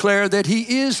and declare that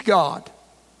he is God.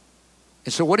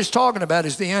 And so what he's talking about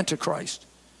is the Antichrist.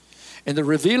 And the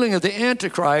revealing of the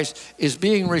Antichrist is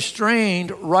being restrained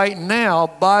right now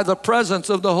by the presence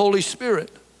of the Holy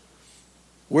Spirit.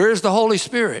 Where is the Holy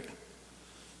Spirit?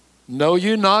 Know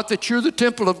you not that you're the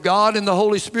temple of God and the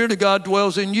Holy Spirit of God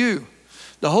dwells in you?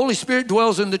 The Holy Spirit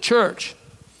dwells in the church.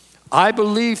 I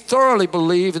thoroughly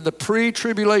believe in the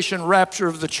pre-tribulation rapture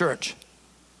of the church.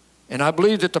 And I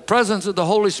believe that the presence of the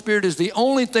Holy Spirit is the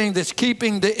only thing that's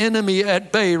keeping the enemy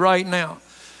at bay right now.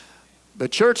 But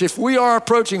church, if we are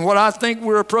approaching what I think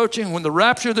we're approaching, when the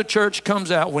rapture of the church comes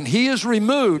out, when he is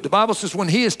removed, the Bible says when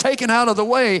he is taken out of the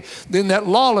way, then that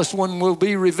lawless one will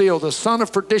be revealed, the son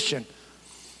of perdition,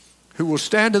 who will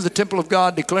stand in the temple of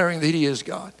God declaring that he is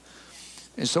God.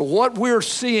 And so what we're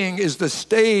seeing is the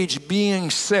stage being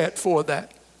set for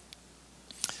that.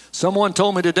 Someone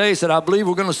told me today, said, I believe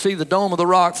we're going to see the Dome of the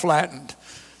Rock flattened.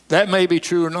 That may be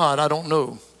true or not, I don't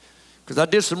know. Because I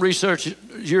did some research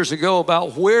years ago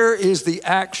about where is the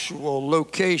actual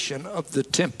location of the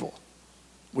temple.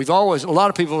 A lot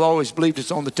of people have always believed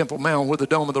it's on the Temple Mount where the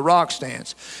Dome of the Rock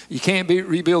stands. You can't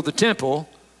rebuild the temple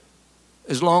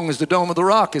as long as the Dome of the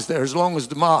Rock is there, as long as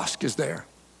the mosque is there.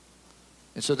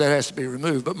 And so that has to be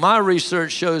removed. But my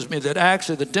research shows me that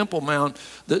actually the Temple Mount,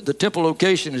 the temple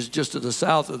location is just to the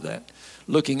south of that,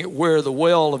 looking at where the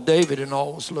well of David and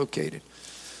all was located.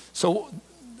 So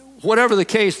whatever the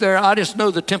case there, I just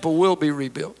know the temple will be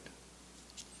rebuilt.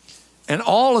 And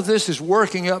all of this is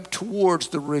working up towards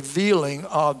the revealing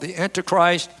of the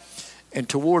Antichrist and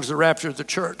towards the rapture of the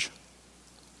church.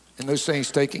 And those things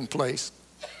taking place.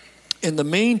 In the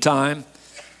meantime,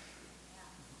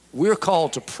 we're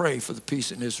called to pray for the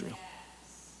peace in Israel.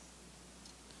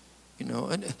 You know,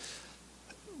 and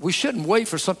we shouldn't wait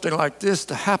for something like this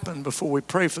to happen before we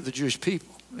pray for the Jewish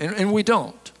people. And we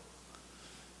don't.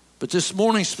 But this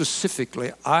morning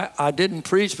specifically, I didn't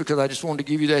preach because I just wanted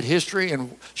to give you that history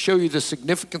and show you the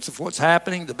significance of what's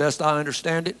happening, the best I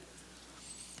understand it,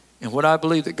 and what I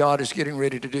believe that God is getting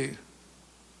ready to do.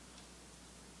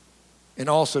 And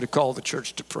also to call the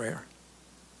church to prayer.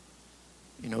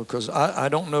 You know, because I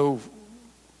don't know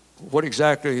what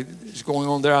exactly is going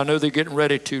on there. I know they're getting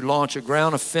ready to launch a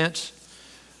ground offensive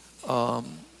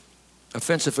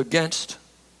against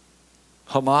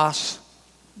Hamas.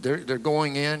 They're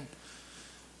going in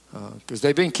because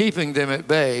they've been keeping them at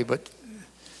bay. But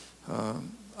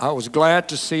I was glad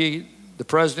to see the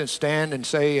president stand and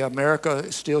say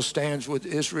America still stands with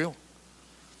Israel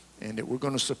and that we're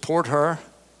going to support her.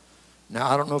 Now,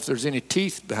 I don't know if there's any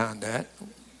teeth behind that.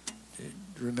 It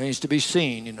remains to be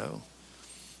seen, you know.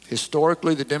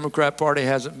 Historically, the Democrat Party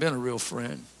hasn't been a real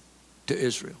friend to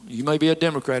Israel. You may be a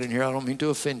Democrat in here. I don't mean to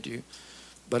offend you.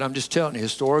 But I'm just telling you,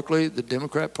 historically, the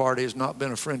Democrat Party has not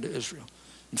been a friend to Israel.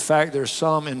 In fact, there's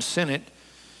some in Senate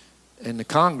and the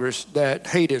Congress that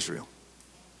hate Israel.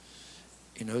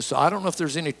 You know, so I don't know if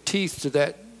there's any teeth to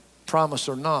that promise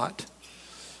or not.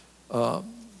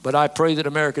 But I pray that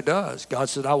America does. God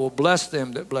said, I will bless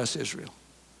them that bless Israel.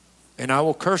 And I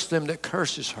will curse them that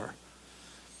curses her.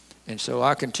 And so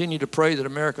I continue to pray that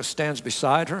America stands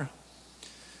beside her.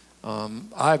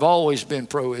 I've always been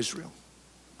pro-Israel.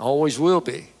 Always will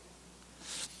be.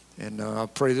 And I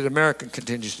pray that America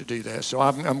continues to do that. So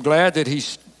I'm glad that he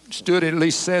stood and at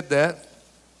least said that.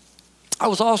 I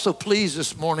was also pleased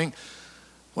this morning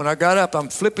when I got up. I'm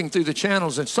flipping through the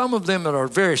channels, and some of them that are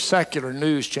very secular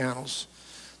news channels,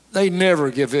 They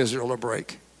never give Israel a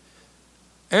break.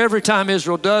 Every time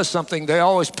Israel does something, they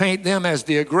always paint them as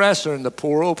the aggressor and the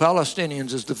poor old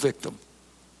Palestinians as the victim.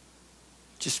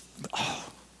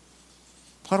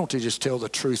 Why don't they just tell the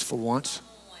truth for once?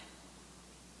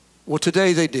 Well,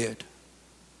 today they did.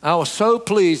 I was so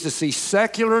pleased to see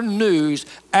secular news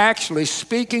actually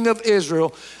speaking of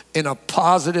Israel in a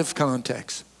positive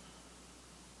context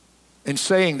and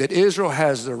saying that Israel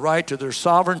has the right to their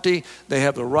sovereignty. They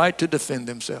have the right to defend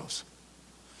themselves.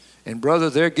 And brother,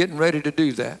 they're getting ready to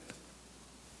do that.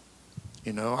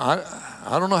 You know,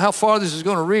 I don't know how far this is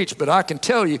going to reach, but I can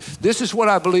tell you this is what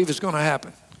I believe is going to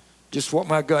happen. Just what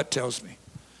my gut tells me.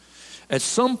 At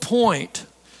some point,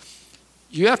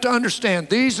 you have to understand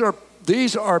these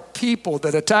are people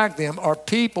that attack them are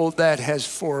people that has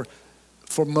for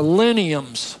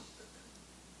millenniums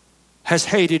has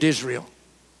hated Israel.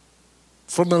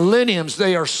 For millenniums,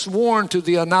 they are sworn to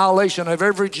the annihilation of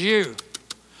every Jew.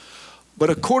 But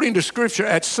according to Scripture,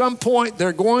 at some point,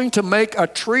 they're going to make a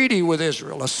treaty with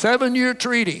Israel, a 7-year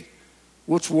treaty,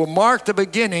 which will mark the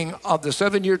beginning of the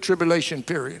 7-year tribulation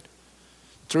period.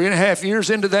 3.5 years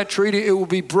into that treaty, it will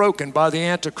be broken by the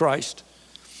Antichrist.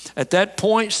 At that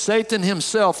point, Satan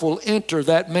himself will enter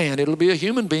that man. It'll be a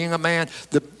human being, a man.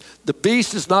 The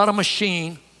beast is not a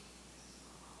machine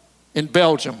in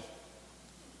Belgium,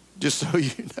 just so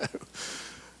you know.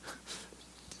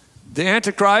 The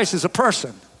Antichrist is a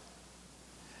person.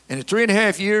 And in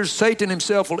 3.5 years, Satan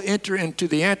himself will enter into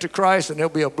the Antichrist, and there'll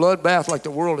be a bloodbath like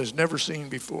the world has never seen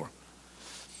before.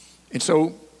 And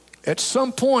so at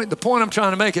some point, the point I'm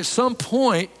trying to make, at some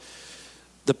point,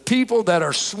 the people that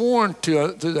are sworn to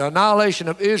the annihilation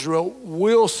of Israel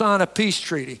will sign a peace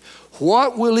treaty.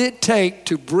 What will it take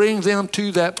to bring them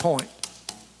to that point?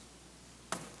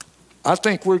 I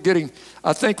think we're getting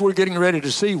ready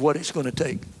to see what it's going to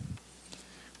take.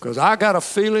 Because I got a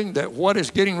feeling that what is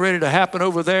getting ready to happen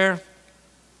over there,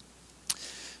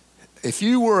 if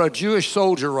you were a Jewish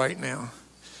soldier right now,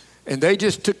 and they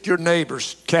just took your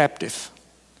neighbors captive,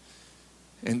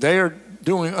 and they are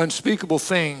doing unspeakable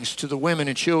things to the women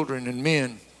and children and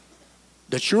men,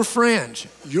 that's your friends,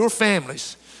 your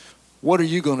families, what are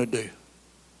you going to do?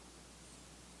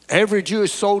 Every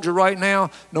Jewish soldier right now,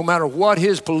 no matter what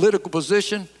his political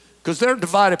position, because they're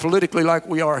divided politically like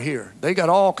we are here. They got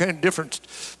all kinds of different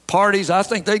parties. I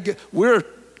think we're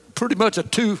pretty much a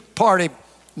two-party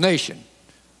nation,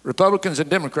 Republicans and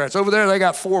Democrats. Over there, they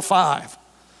got 4 or 5.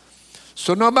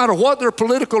 So no matter what their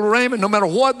political arraignment, no matter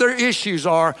what their issues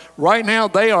are, right now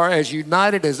they are as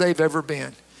united as they've ever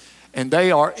been. And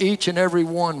they are each and every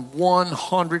one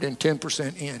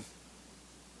 110% in.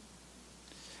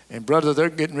 And brother, they're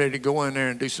getting ready to go in there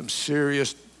and do some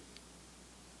serious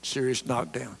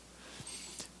knockdown.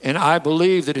 And I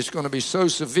believe that it's going to be so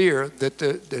severe that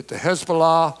the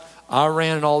Hezbollah,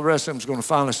 Iran, and all the rest of them is going to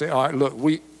finally say, all right, look,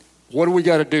 what do we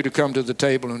got to do to come to the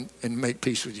table and make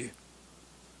peace with you?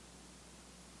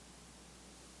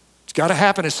 It's got to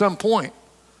happen at some point.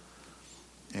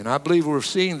 And I believe we're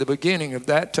seeing the beginning of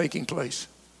that taking place.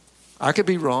 I could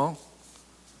be wrong,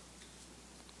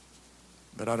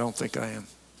 but I don't think I am.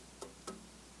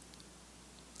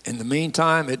 In the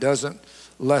meantime, it doesn't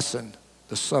lessen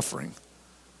the suffering.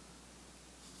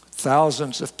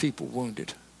 Thousands of people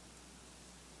wounded.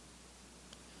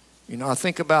 You know, I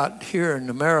think about here in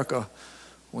America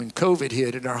when COVID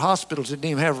hit and our hospitals didn't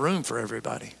even have room for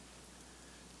everybody.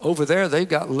 Over there, they've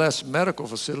got less medical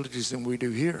facilities than we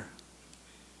do here.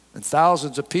 And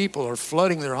thousands of people are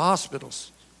flooding their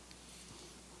hospitals.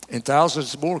 And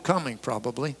thousands more coming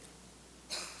probably.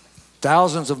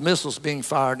 Thousands of missiles being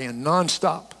fired in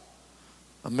nonstop.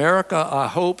 America, I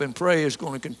hope and pray, is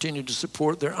going to continue to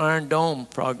support their Iron Dome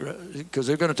progress because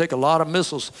they're going to take a lot of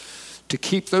missiles to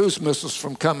keep those missiles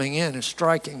from coming in and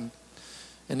striking.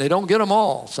 And they don't get them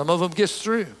all. Some of them gets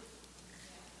through.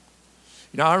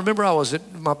 You know, I remember I was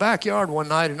at my backyard one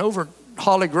night and over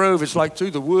Holly Grove, it's like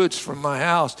through the woods from my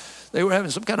house, they were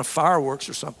having some kind of fireworks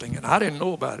or something and I didn't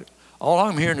know about it. All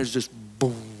I'm hearing is just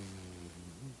boom,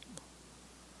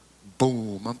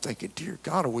 boom. I'm thinking, dear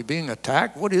God, are we being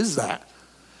attacked? What is that?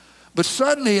 But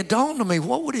suddenly it dawned on me,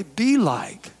 what would it be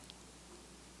like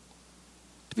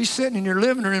to be sitting in your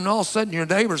living room and all of a sudden your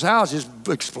neighbor's house just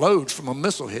explodes from a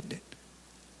missile hitting it.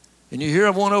 And you hear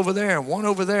one over there and one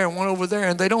over there and one over there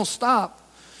and they don't stop.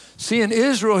 See, in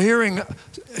Israel,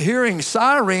 hearing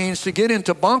sirens to get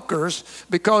into bunkers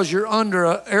because you're under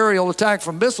an aerial attack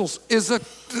from missiles is a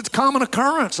common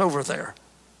occurrence over there.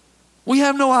 We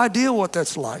have no idea what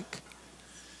that's like.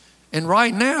 And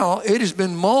right now, it has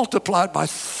been multiplied by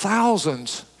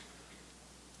thousands.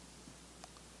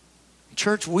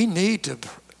 Church, we need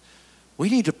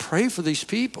to pray for these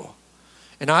people.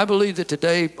 And I believe that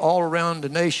today, all around the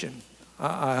nation,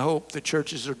 I hope the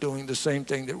churches are doing the same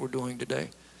thing that we're doing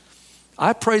today.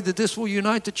 I pray that this will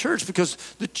unite the church, because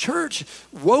the church,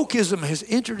 wokeism has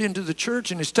entered into the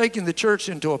church and is taking the church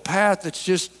into a path that's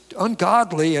just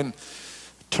ungodly and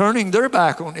turning their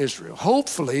back on Israel.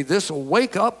 Hopefully, this will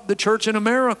wake up the church in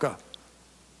America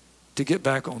to get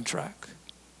back on track.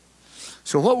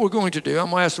 So what we're going to do, I'm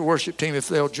going to ask the worship team if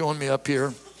they'll join me up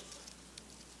here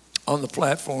on the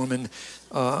platform. And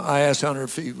I asked Hunter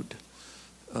if he would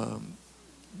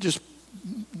just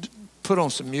put on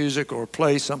some music or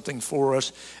play something for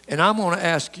us. And I'm going to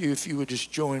ask you if you would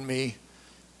just join me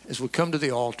as we come to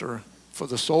the altar for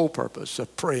the sole purpose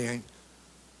of praying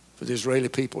for the Israeli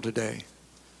people today.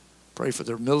 Pray for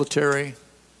their military.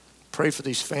 Pray for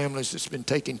these families that's been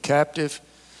taken captive.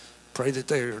 Pray that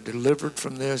they are delivered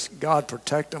from this. God,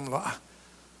 protect them.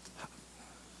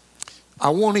 I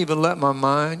won't even let my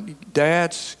mind,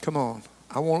 dads, come on.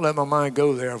 I won't let my mind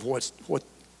go there of what.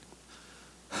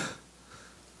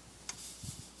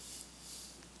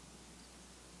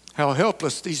 How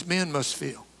helpless these men must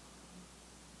feel.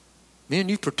 Men,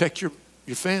 you protect your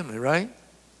family, right?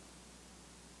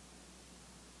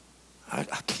 I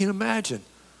can't imagine.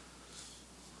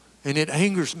 And it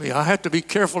angers me. I have to be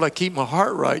careful I keep my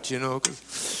heart right, you know.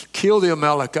 'Cause kill the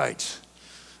Amalekites.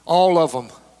 All of them.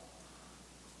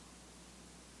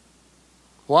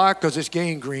 Why? Because it's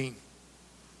gangrene.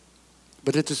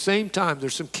 But at the same time,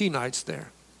 there's some Kenites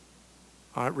there.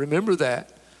 All right, remember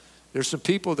that. There's some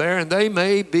people there, and they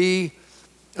may be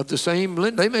of the same,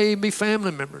 they may even be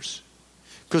family members.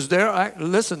 Because there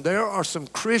are some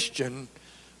Christian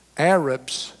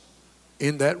Arabs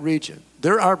in that region.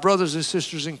 They're our brothers and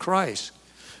sisters in Christ.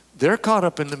 They're caught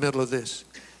up in the middle of this.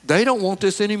 They don't want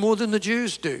this any more than the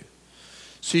Jews do.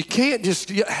 So you can't just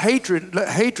let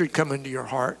hatred come into your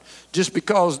heart just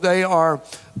because they are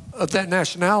of that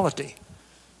nationality.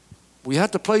 We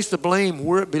have to place the blame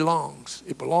where it belongs.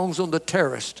 It belongs on the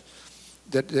terrorist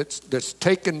that's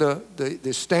taken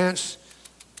the stance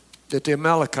that the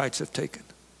Amalekites have taken.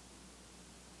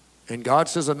 And God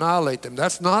says annihilate them.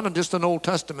 That's not just an Old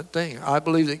Testament thing. I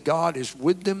believe that God is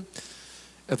with them.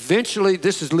 Eventually,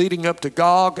 this is leading up to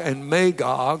Gog and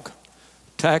Magog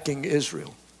attacking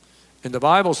Israel. And the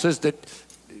Bible says that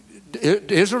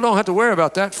Israel don't have to worry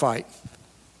about that fight,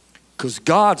 because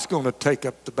God's going to take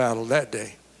up the battle that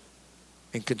day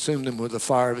and consume them with the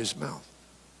fire of his mouth.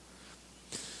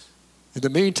 In the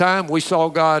meantime, we saw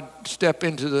God step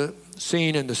into the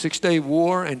scene in the 6-day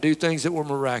war and do things that were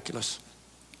miraculous.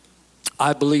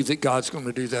 I believe that God's going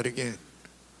to do that again,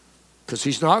 because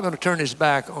he's not going to turn his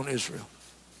back on Israel.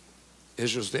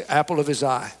 Israel's the apple of his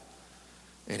eye,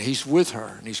 and he's with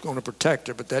her, and he's going to protect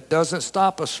her. But that doesn't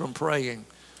stop us from praying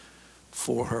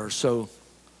for her. So,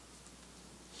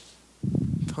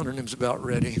 Hunter's about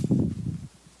ready.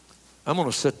 I'm going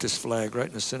to set this flag right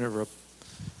in the center of our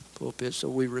pulpit so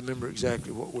we remember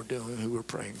exactly what we're doing and who we're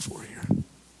praying for here.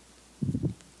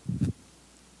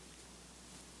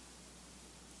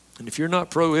 And if you're not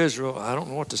pro-Israel, I don't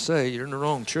know what to say. You're in the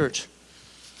wrong church.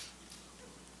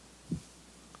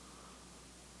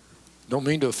 Don't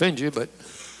mean to offend you, but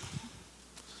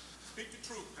speak the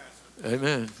truth, Pastor.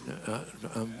 Amen.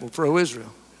 We're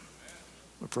pro-Israel.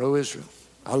 We're pro-Israel.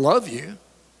 I love you.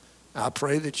 I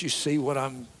pray that you see what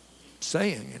I'm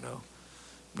saying, you know.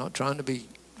 I'm not trying to be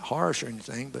harsh or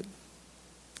anything, but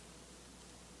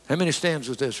how many stands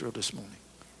with Israel this morning?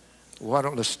 Why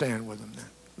don't let's stand with them then?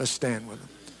 Let's stand with them.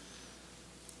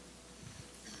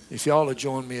 If y'all will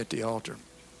join me at the altar,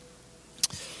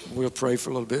 we'll pray for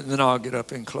a little bit, and then I'll get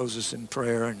up and close us in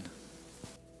prayer. And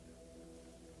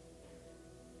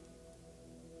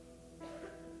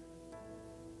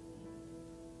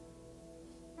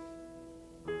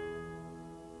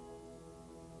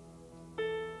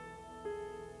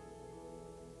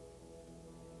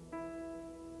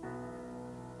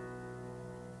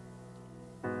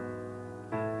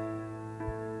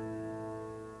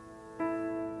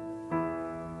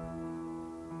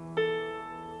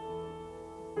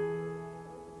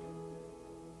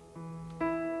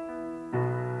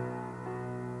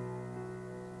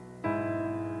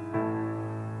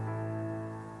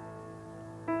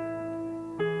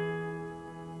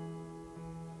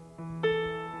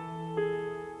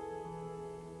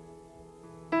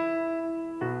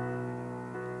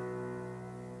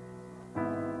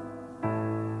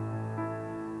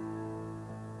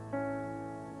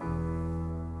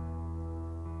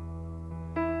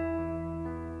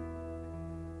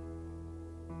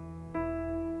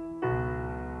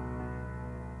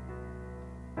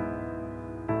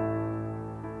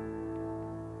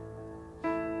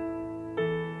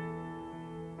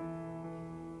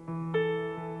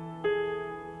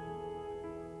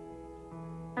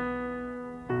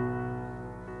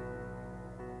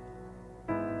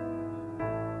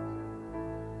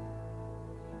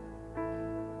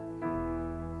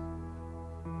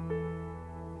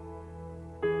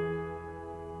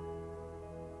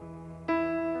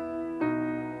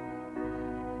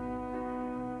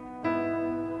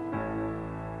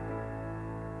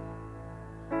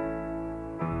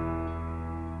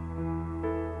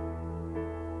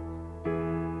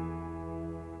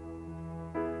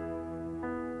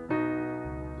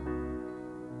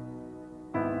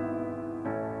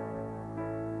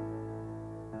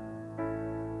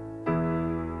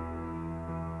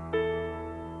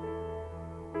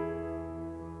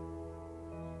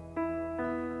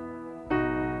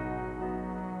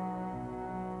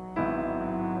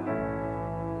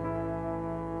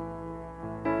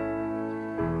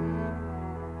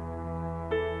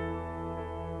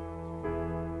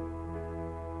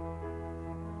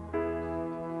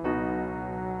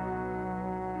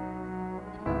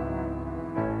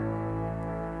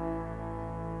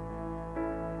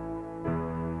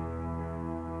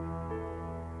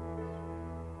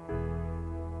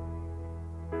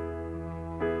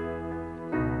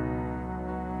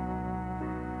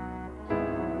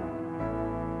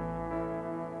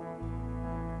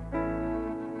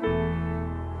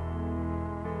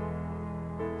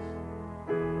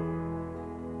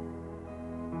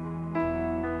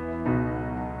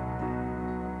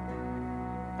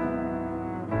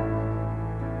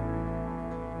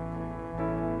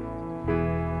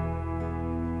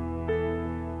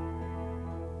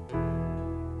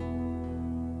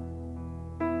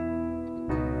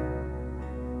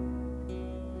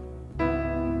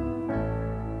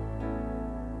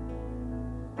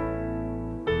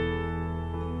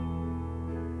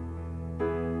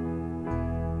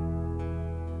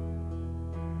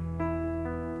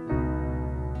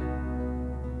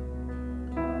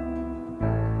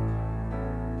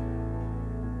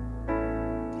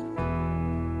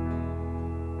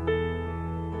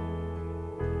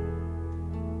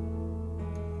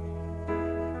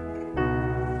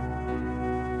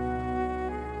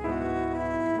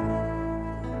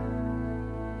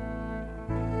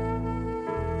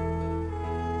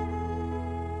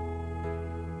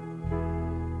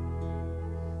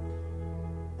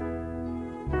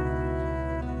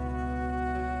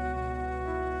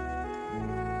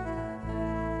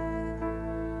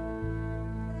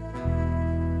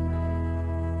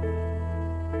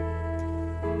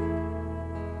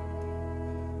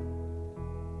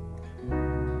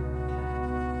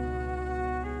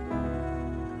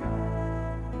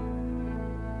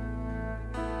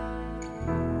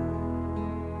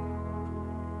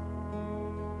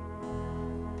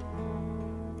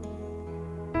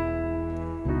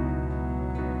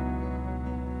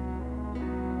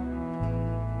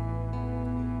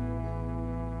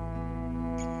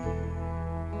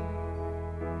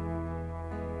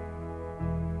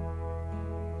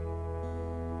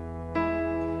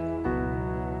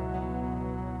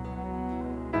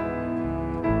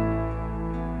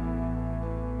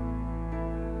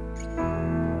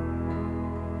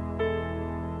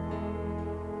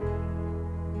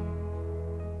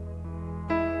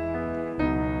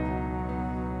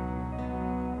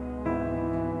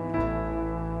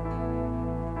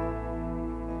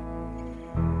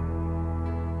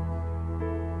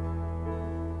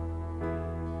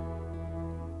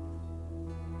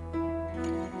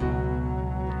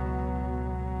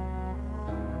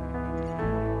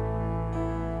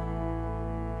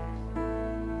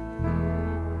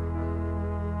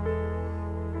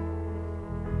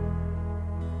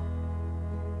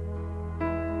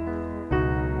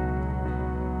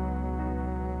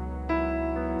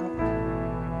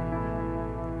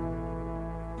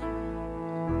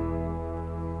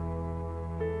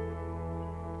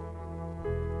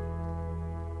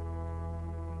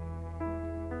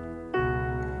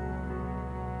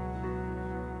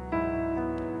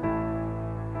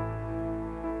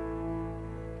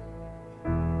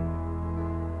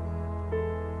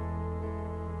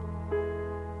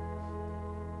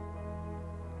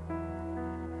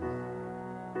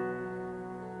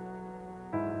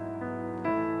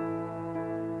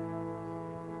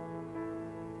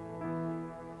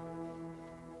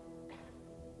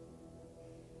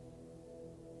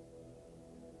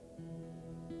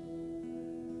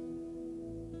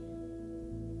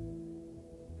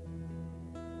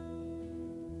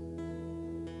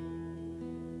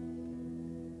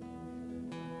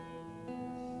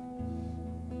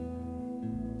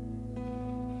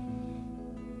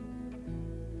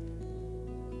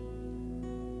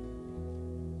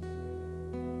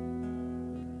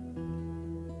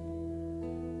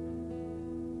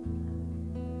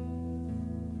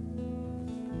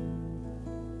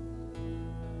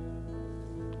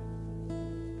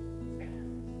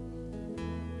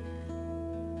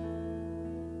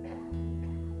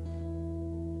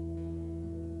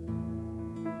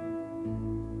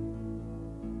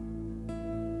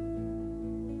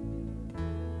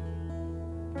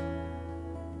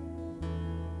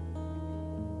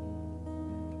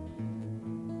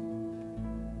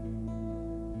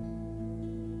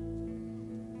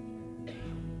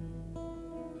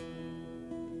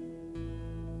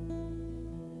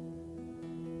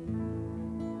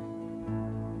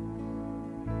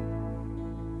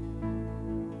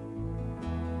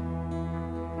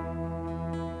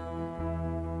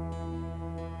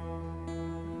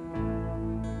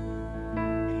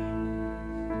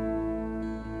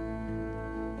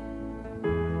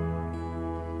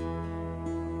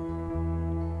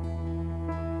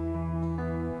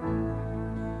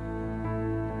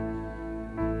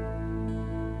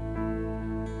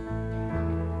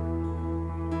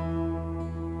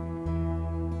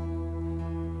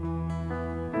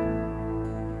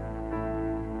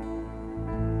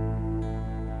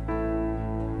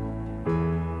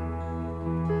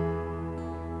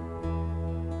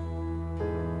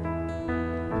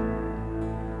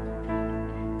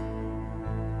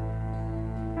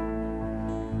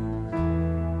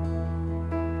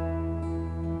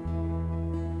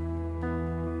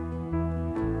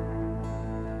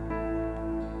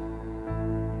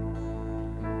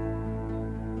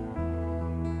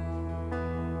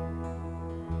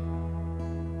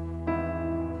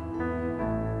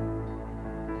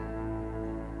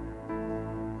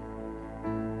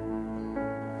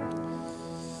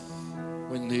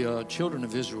when the children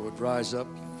of Israel would rise up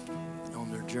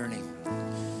on their journey,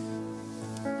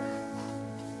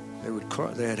 they would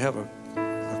cry. They'd have a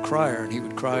crier, and he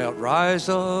would cry out, "Rise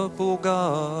up, O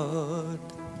God,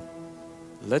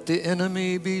 let the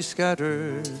enemy be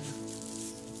scattered."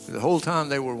 The whole time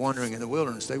they were wandering in the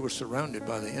wilderness, they were surrounded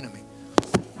by the enemy.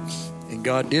 And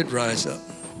God did rise up.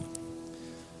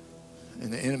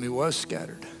 And the enemy was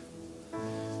scattered.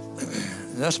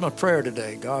 And that's my prayer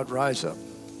today. God, rise up.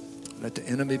 Let the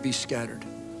enemy be scattered.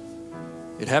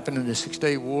 It happened in the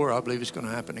 6-Day War. I believe it's going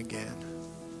to happen again.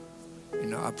 You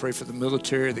know, I pray for the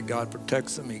military that God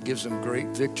protects them. He gives them great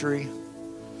victory.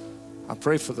 I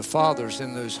pray for the fathers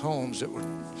in those homes that were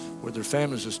where their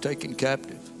families was taken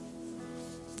captive,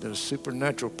 that a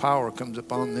supernatural power comes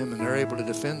upon them and they're able to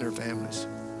defend their families.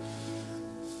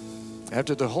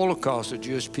 After the Holocaust, the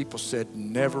Jewish people said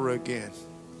never again,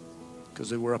 because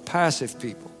they were a passive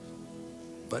people,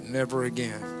 but never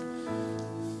again.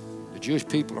 The Jewish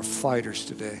people are fighters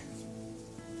today,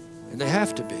 and they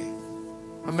have to be.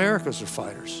 Americans are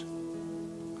fighters.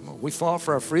 We fought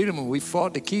for our freedom, and we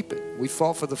fought to keep it. We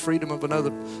fought for the freedom of a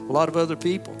lot of other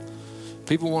people.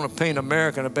 People want to paint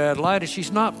America in a bad light, and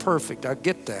she's not perfect. I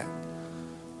get that.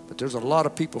 But there's a lot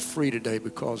of people free today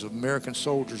because American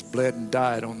soldiers bled and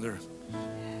died on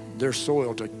their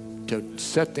soil to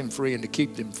set them free and to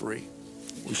keep them free.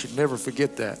 We should never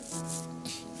forget that.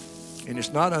 And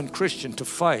it's not unchristian to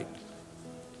fight.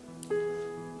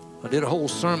 I did a whole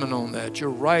sermon on that.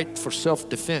 Your right for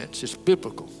self-defense is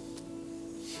biblical.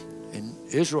 And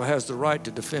Israel has the right to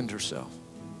defend herself.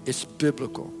 It's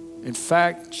biblical. In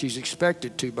fact, she's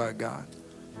expected to by God.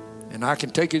 And I can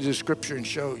take you to the scripture and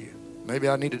show you. Maybe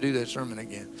I need to do that sermon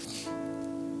again.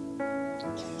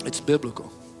 It's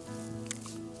biblical.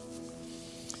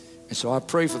 And so I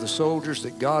pray for the soldiers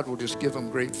that God will just give them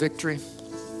great victory.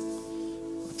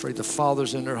 I pray the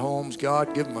fathers in their homes,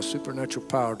 God, give them a supernatural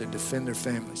power to defend their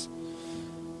families.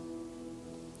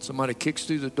 Somebody kicks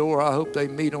through the door, I hope they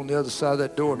meet on the other side of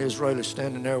that door and Israel is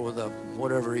standing there with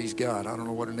whatever he's got. I don't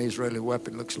know what an Israeli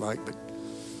weapon looks like, but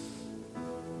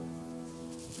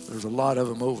there's a lot of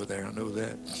them over there, I know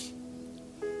that.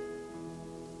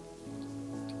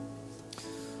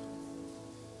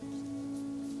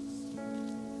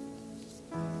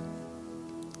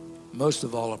 Most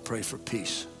of all, I pray for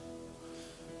peace.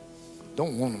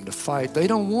 Don't want them to fight. They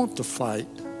don't want to fight.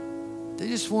 They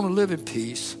just want to live in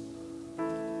peace.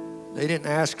 They didn't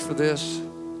ask for this.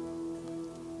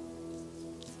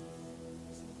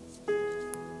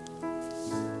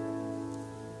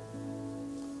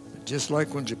 Just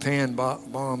like when Japan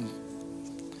bombed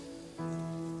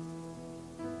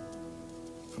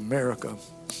America,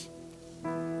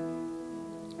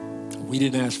 we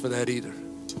didn't ask for that either.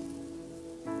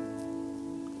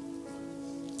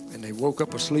 And they woke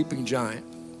up a sleeping giant.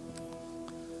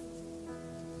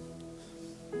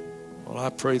 Well, I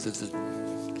pray that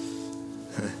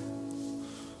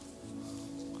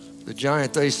the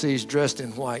giant they see is dressed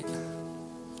in white.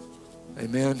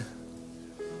 Amen.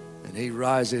 And he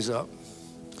rises up.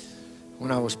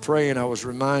 When I was praying, I was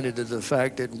reminded of the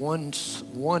fact that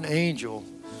one angel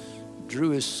drew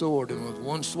his sword, and with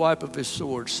one swipe of his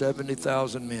sword,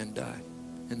 70,000 men died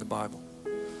in the Bible.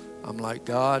 I'm like,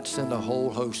 God, send a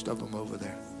whole host of them over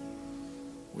there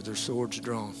with their swords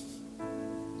drawn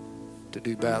to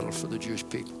do battle for the Jewish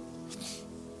people.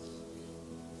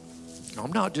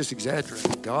 I'm not just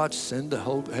exaggerating. God, send the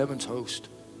whole heaven's host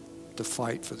to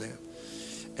fight for them.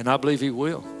 And I believe he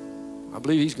will. I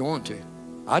believe he's going to.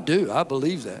 I do. I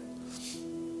believe that.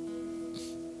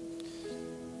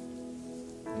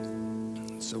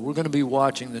 So we're going to be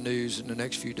watching the news in the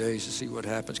next few days to see what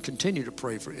happens. Continue to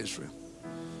pray for Israel.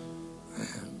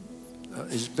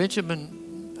 Is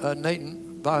Benjamin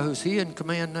Netanyahu, is he in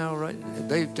command now, right?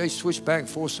 They switched back and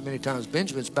forth so many times.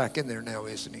 Benjamin's back in there now,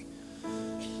 isn't he?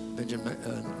 Benjamin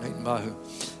Netanyahu.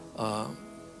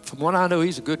 From what I know,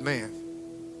 he's a good man.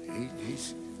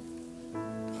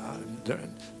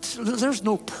 There's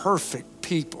no perfect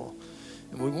people.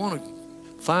 And we want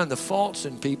to find the faults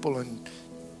in people and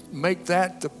make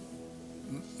that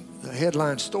the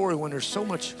headline story when there's so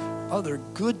much other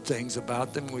good things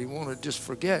about them we want to just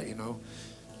forget, you know.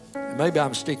 Maybe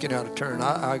I'm sticking out of turn.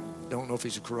 I don't know if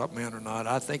he's a corrupt man or not.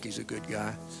 I think he's a good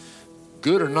guy.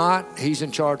 Good or not, he's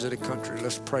in charge of the country.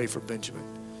 Let's pray for Benjamin,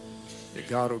 that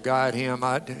God will guide him.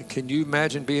 Can you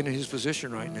imagine being in his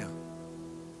position right now?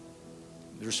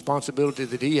 The responsibility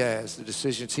that he has, the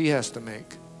decisions he has to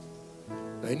make.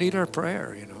 They need our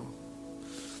prayer, you know.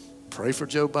 Pray for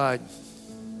Joe Biden.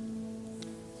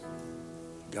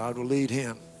 God will lead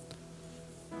him.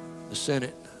 The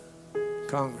Senate,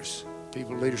 Congress,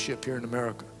 people leadership here in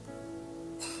America.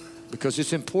 because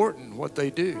it's important what they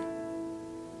do.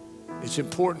 It's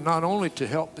important not only to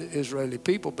help the Israeli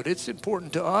people, but it's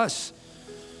important to us,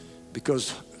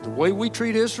 because the way we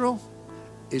treat Israel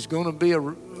is going to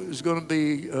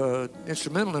be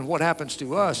instrumental in what happens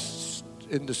to us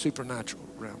in the supernatural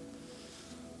realm.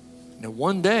 Now,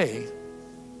 one day,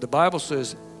 the Bible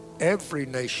says every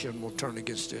nation will turn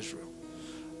against Israel.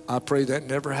 I pray that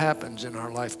never happens in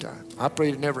our lifetime. I pray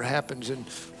it never happens in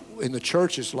the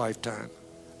church's lifetime.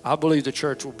 I believe the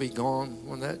church will be gone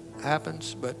when that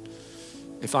happens, but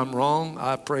if I'm wrong,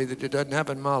 I pray that it doesn't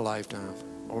happen in my lifetime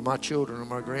or my children or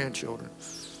my grandchildren.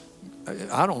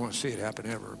 I don't want to see it happen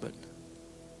ever, but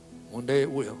one day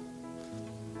it will.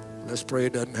 Let's pray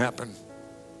it doesn't happen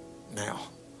now.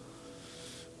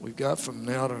 We've got from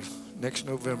now to next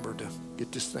November to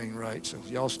get this thing right. So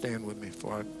y'all stand with me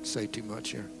before I say too much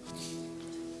here.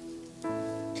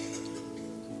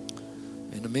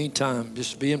 In the meantime,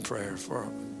 just be in prayer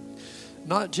for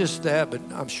not just that, but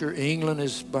I'm sure England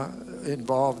is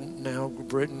involved now,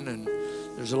 Britain, and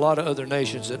there's a lot of other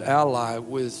nations that ally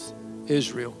with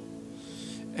Israel.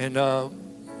 And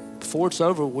before it's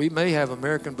over, we may have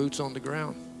American boots on the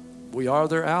ground. We are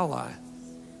their ally.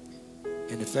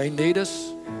 And if they need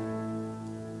us,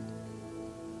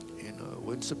 it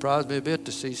wouldn't surprise me a bit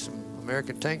to see some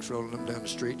American tanks rolling them down the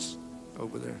streets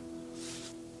over there,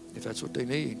 if that's what they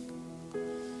need.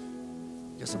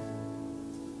 Yes, sir.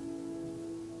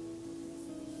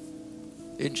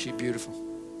 Isn't she beautiful?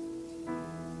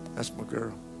 That's my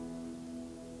girl.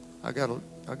 I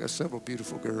got several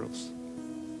beautiful girls.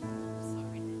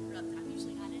 Sorry to interrupt. I'm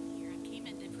usually not in here. I came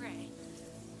in to pray.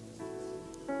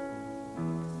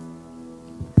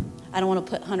 I don't want to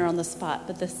put Hunter on the spot,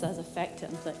 but this does affect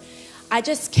him. But I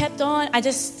just kept on. I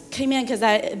just came in because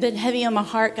I've been heavy on my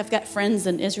heart. I've got friends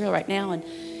in Israel right now,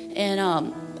 and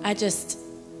I just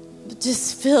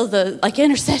feel the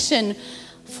intercession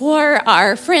for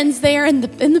our friends there and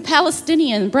the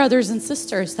Palestinian brothers and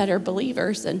sisters that are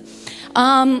believers. And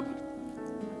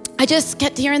I just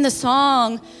kept hearing the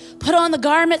song, put on the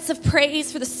garments of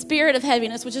praise for the spirit of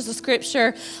heaviness, which is a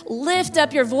scripture. Lift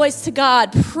up your voice to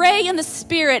God. Pray in the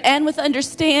spirit and with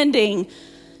understanding.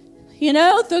 You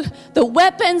know, the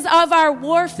weapons of our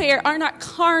warfare are not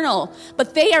carnal,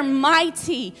 but they are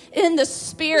mighty in the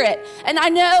spirit. And I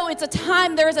know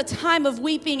there is a time of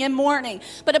weeping and mourning,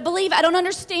 but I don't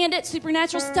understand it.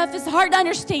 Supernatural stuff is hard to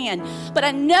understand, but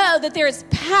I know that there is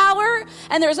power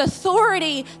and there's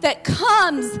authority that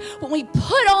comes when we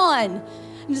put on.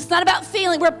 And it's not about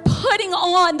feeling. We're putting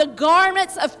on the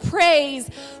garments of praise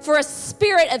for a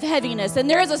spirit of heaviness. And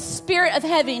there is a spirit of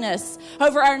heaviness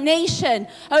over our nation,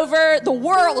 over the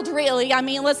world, really. I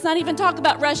mean, let's not even talk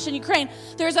about Russia and Ukraine.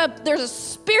 There's a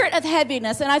spirit of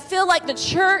heaviness. And I feel like the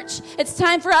church, it's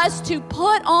time for us to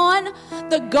put on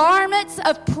the garments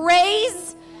of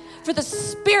praise for the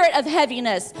spirit of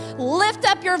heaviness. Lift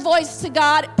up your voice to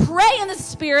God. Pray in the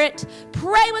spirit.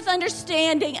 Pray with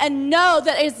understanding and know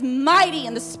that it is mighty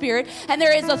in the spirit. And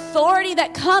there is authority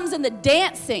that comes in the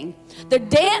dancing. The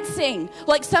dancing.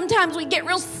 Like sometimes we get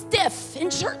real stiff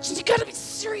in church. You got to be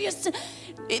serious.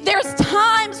 There's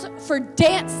times for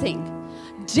dancing.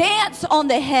 Dance on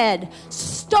the head.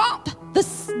 Stop the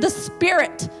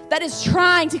spirit that is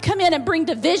trying to come in and bring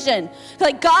division.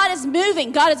 Like God is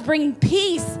moving. God is bringing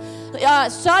peace.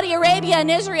 Saudi Arabia and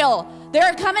Israel,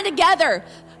 they're coming together.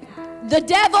 The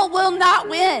devil will not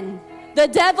win. The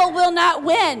devil will not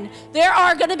win. There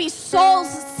are going to be souls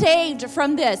saved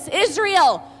from this.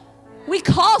 Israel, we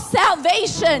call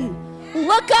salvation.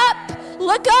 Look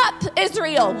up,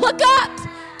 Israel. Look up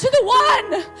to the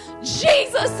one.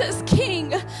 Jesus is king.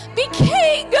 Be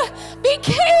king. Be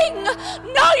king.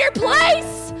 Know your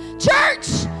place,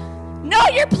 church. Know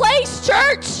your place,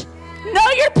 church. Know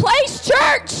your place,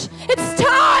 church. It's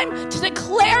time to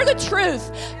declare the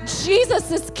truth.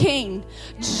 Jesus is king.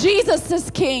 Jesus is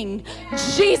king.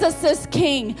 Jesus is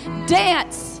king.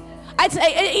 Dance. I'd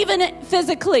say even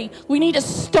physically, we need to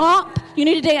stomp. You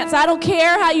need to dance. I don't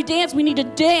care how you dance. We need to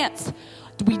dance.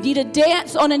 We need to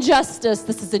dance on injustice.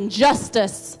 This is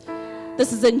injustice.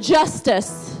 This is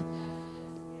injustice.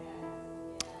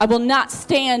 I will not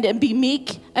stand and be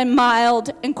meek and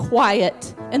mild and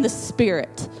quiet in the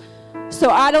spirit. So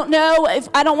I don't know if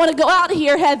I don't want to go out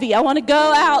here heavy. I want to go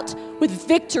out with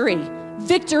victory.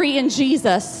 Victory in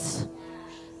Jesus.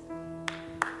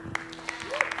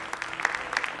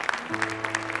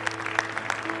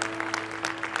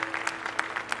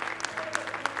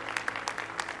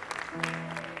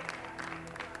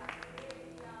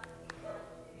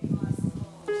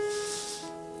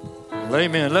 Well,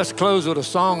 amen. Let's close with a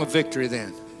song of victory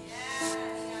then.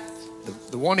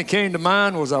 The one that came to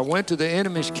mind was I went to the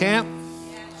enemy's camp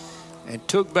and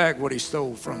took back what he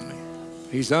stole from me.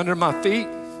 He's under my feet.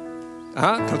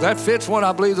 Because that fits what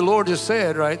I believe the Lord just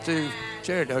said right through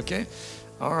Charity, okay?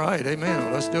 All right, amen.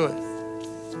 Well, let's do it.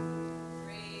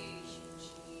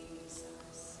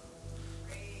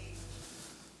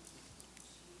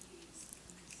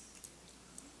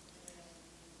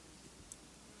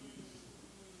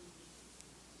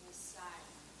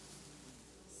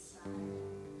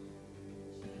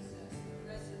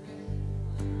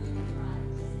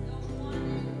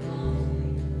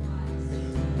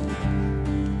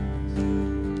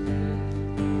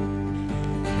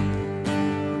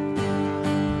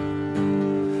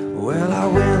 Well, I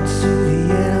went to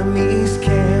the enemy's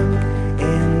camp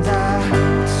and I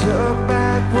took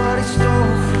back what he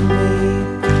stole from me.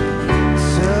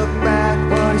 Took back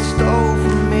what he stole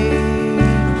from me.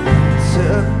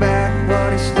 Took back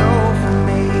what he stole from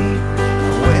me.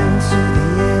 I went to the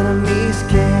enemy's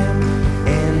camp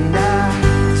and I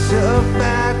took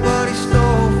back what he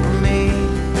stole from me.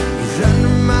 He's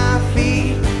under my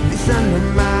feet. He's under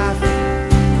my feet.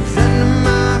 He's under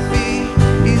my feet.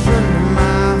 He's under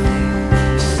my feet.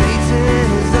 Satan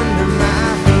is under my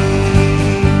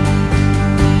feet.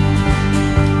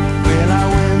 Well, I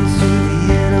went to the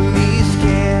enemy's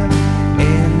camp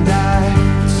and I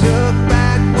took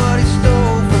back what he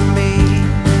stole from me.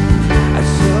 I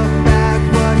took back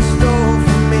what he stole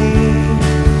from me.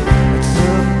 I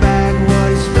took back what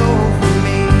he stole from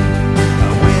me.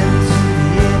 I went to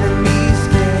the enemy's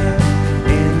camp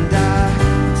and I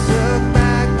took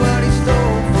back what he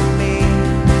stole from me.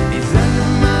 He's under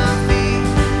my feet.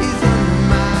 He's under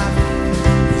my feet.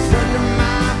 He's under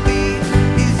my feet.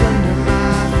 He's under my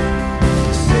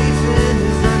feet. Satan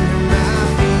is under my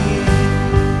feet.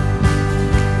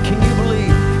 Can you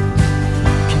believe?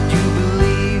 Can you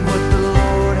believe what the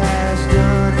Lord has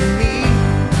done in me?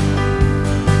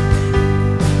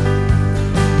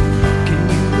 Can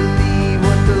you believe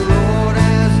what the Lord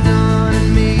has done in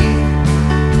me?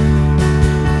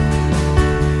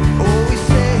 Oh, he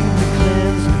saved me,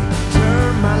 cleansed me,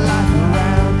 turned my life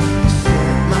around,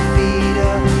 set my feet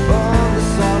up on the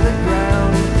solid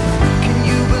ground. Can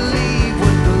you believe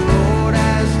what the Lord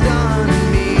has done in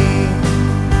me?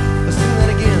 Let's sing that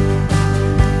again.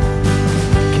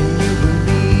 Can you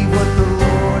believe what the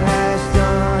Lord has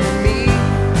done in me?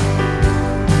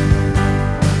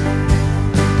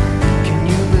 Can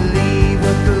you believe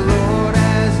what the Lord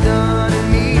has done in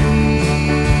me?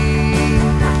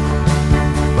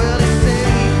 Well, he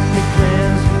saved me,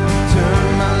 cleansed me,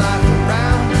 turned my life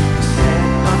around, set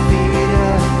my feet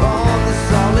up on the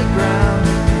solid ground.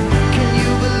 Can you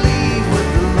believe what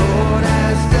the Lord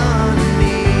has done in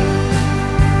me?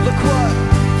 Look what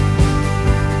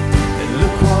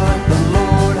the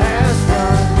Lord has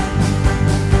done.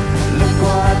 Look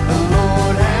what the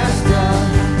Lord has done.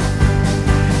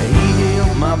 He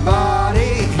healed my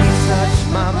body, he touched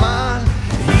my mind,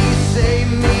 he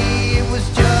saved me, it was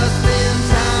just in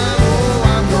time. Oh,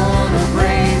 I'm gonna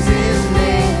praise his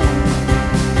name.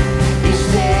 Each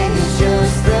day is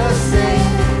just the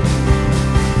same.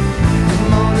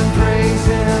 Come on and praise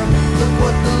him. Look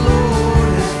what the Lord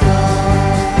has done.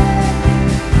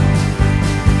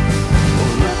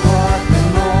 Oh, look what the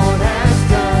Lord has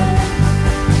done.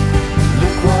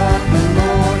 Look what the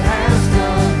Lord has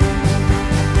done.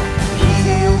 He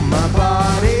healed my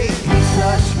body, he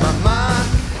touched my mind,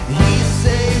 he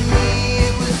saved me,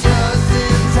 it was just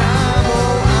in time.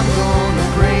 Oh, I'm gonna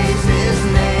praise his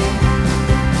name.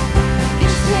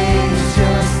 Each day is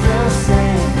just the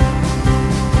same.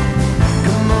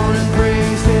 Come on and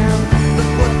praise him.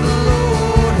 Look what the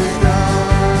Lord has done.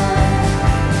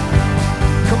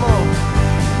 Come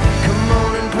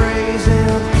on and praise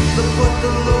him. Look what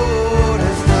the Lord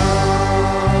has done.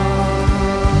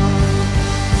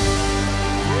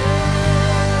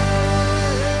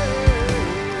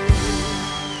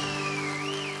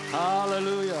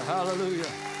 Hallelujah,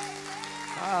 hallelujah,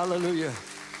 hallelujah.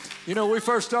 You know, we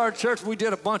first started church, we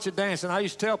did a bunch of dancing. I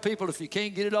used to tell people, if you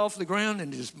can't get it off the ground,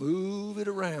 then just move it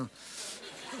around.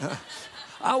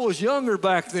 I was younger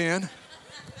back then.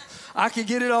 I could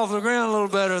get it off the ground a little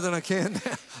better than I can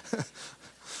now.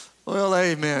 Well,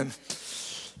 amen.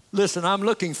 Listen, I'm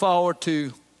looking forward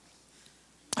to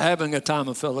having a time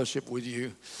of fellowship with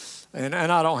you. And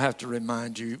I don't have to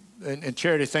remind you. And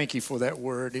Charity, thank you for that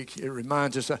word. It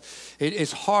reminds us.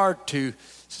 It's hard to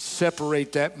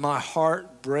separate that. My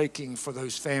heart breaking for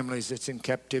those families that's in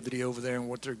captivity over there and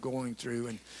what they're going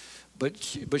through. But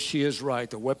she is right.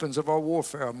 The weapons of our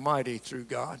warfare are mighty through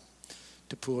God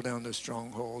to pull down those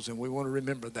strongholds. And we want to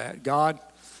remember that. God,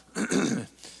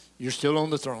 you're still on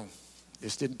the throne.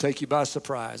 This didn't take you by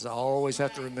surprise. I always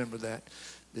have to remember that.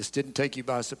 This didn't take you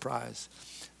by surprise.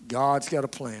 God's got a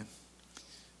plan,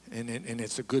 and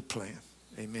it's a good plan.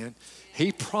 Amen.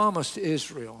 He promised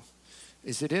Israel.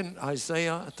 Is it in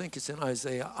Isaiah? I think it's in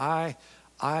Isaiah. I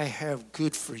have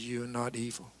good for you and not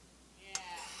evil.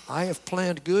 I have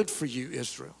planned good for you,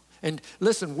 Israel. And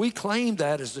listen, we claim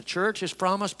that as the church, his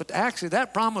promise, but actually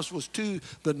that promise was to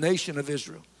the nation of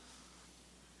Israel.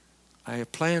 I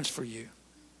have plans for you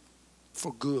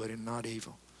for good and not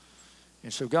evil.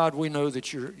 And so, God, we know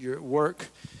that you're at work,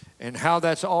 and how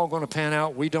that's all going to pan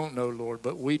out, we don't know, Lord,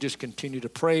 but we just continue to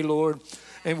pray, Lord.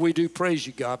 And we do praise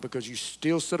you, God, because you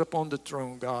still sit up on the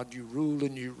throne, God. You rule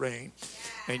and you reign.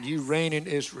 And you reign in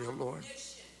Israel, Lord.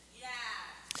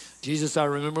 Jesus, I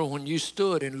remember when you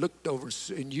stood and looked over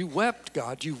and you wept,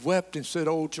 God. You wept and said,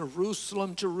 oh,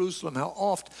 Jerusalem, Jerusalem, how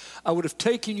oft I would have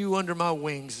taken you under my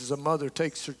wings as a mother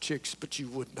takes her chicks, but you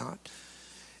would not.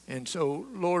 And so,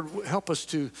 Lord, help us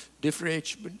to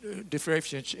differentiate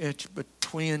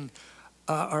between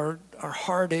our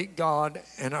heartache, God,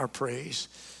 and our praise.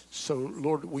 So,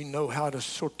 Lord, we know how to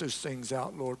sort those things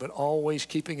out, Lord, but always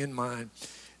keeping in mind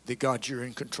that, God, you're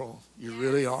in control. You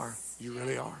really are. You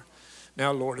really are.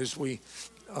 Now, Lord, as we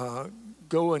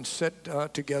go and sit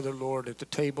together, Lord, at the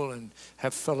table and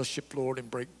have fellowship, Lord, and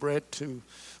break bread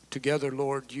together,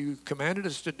 Lord, you commanded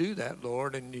us to do that,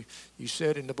 Lord. And you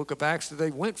said in the book of Acts that they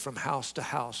went from house to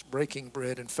house, breaking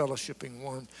bread and fellowshipping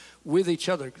one with each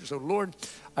other. So, Lord,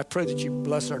 I pray that you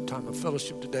bless our time of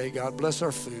fellowship today. God, bless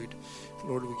our food.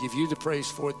 Lord, we give you the praise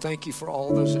for it. Thank you for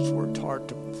all those that's worked hard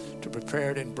to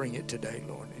prepare it and bring it today,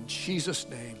 Lord. In Jesus'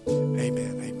 name,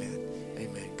 amen, amen,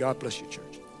 amen. God bless you,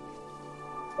 church.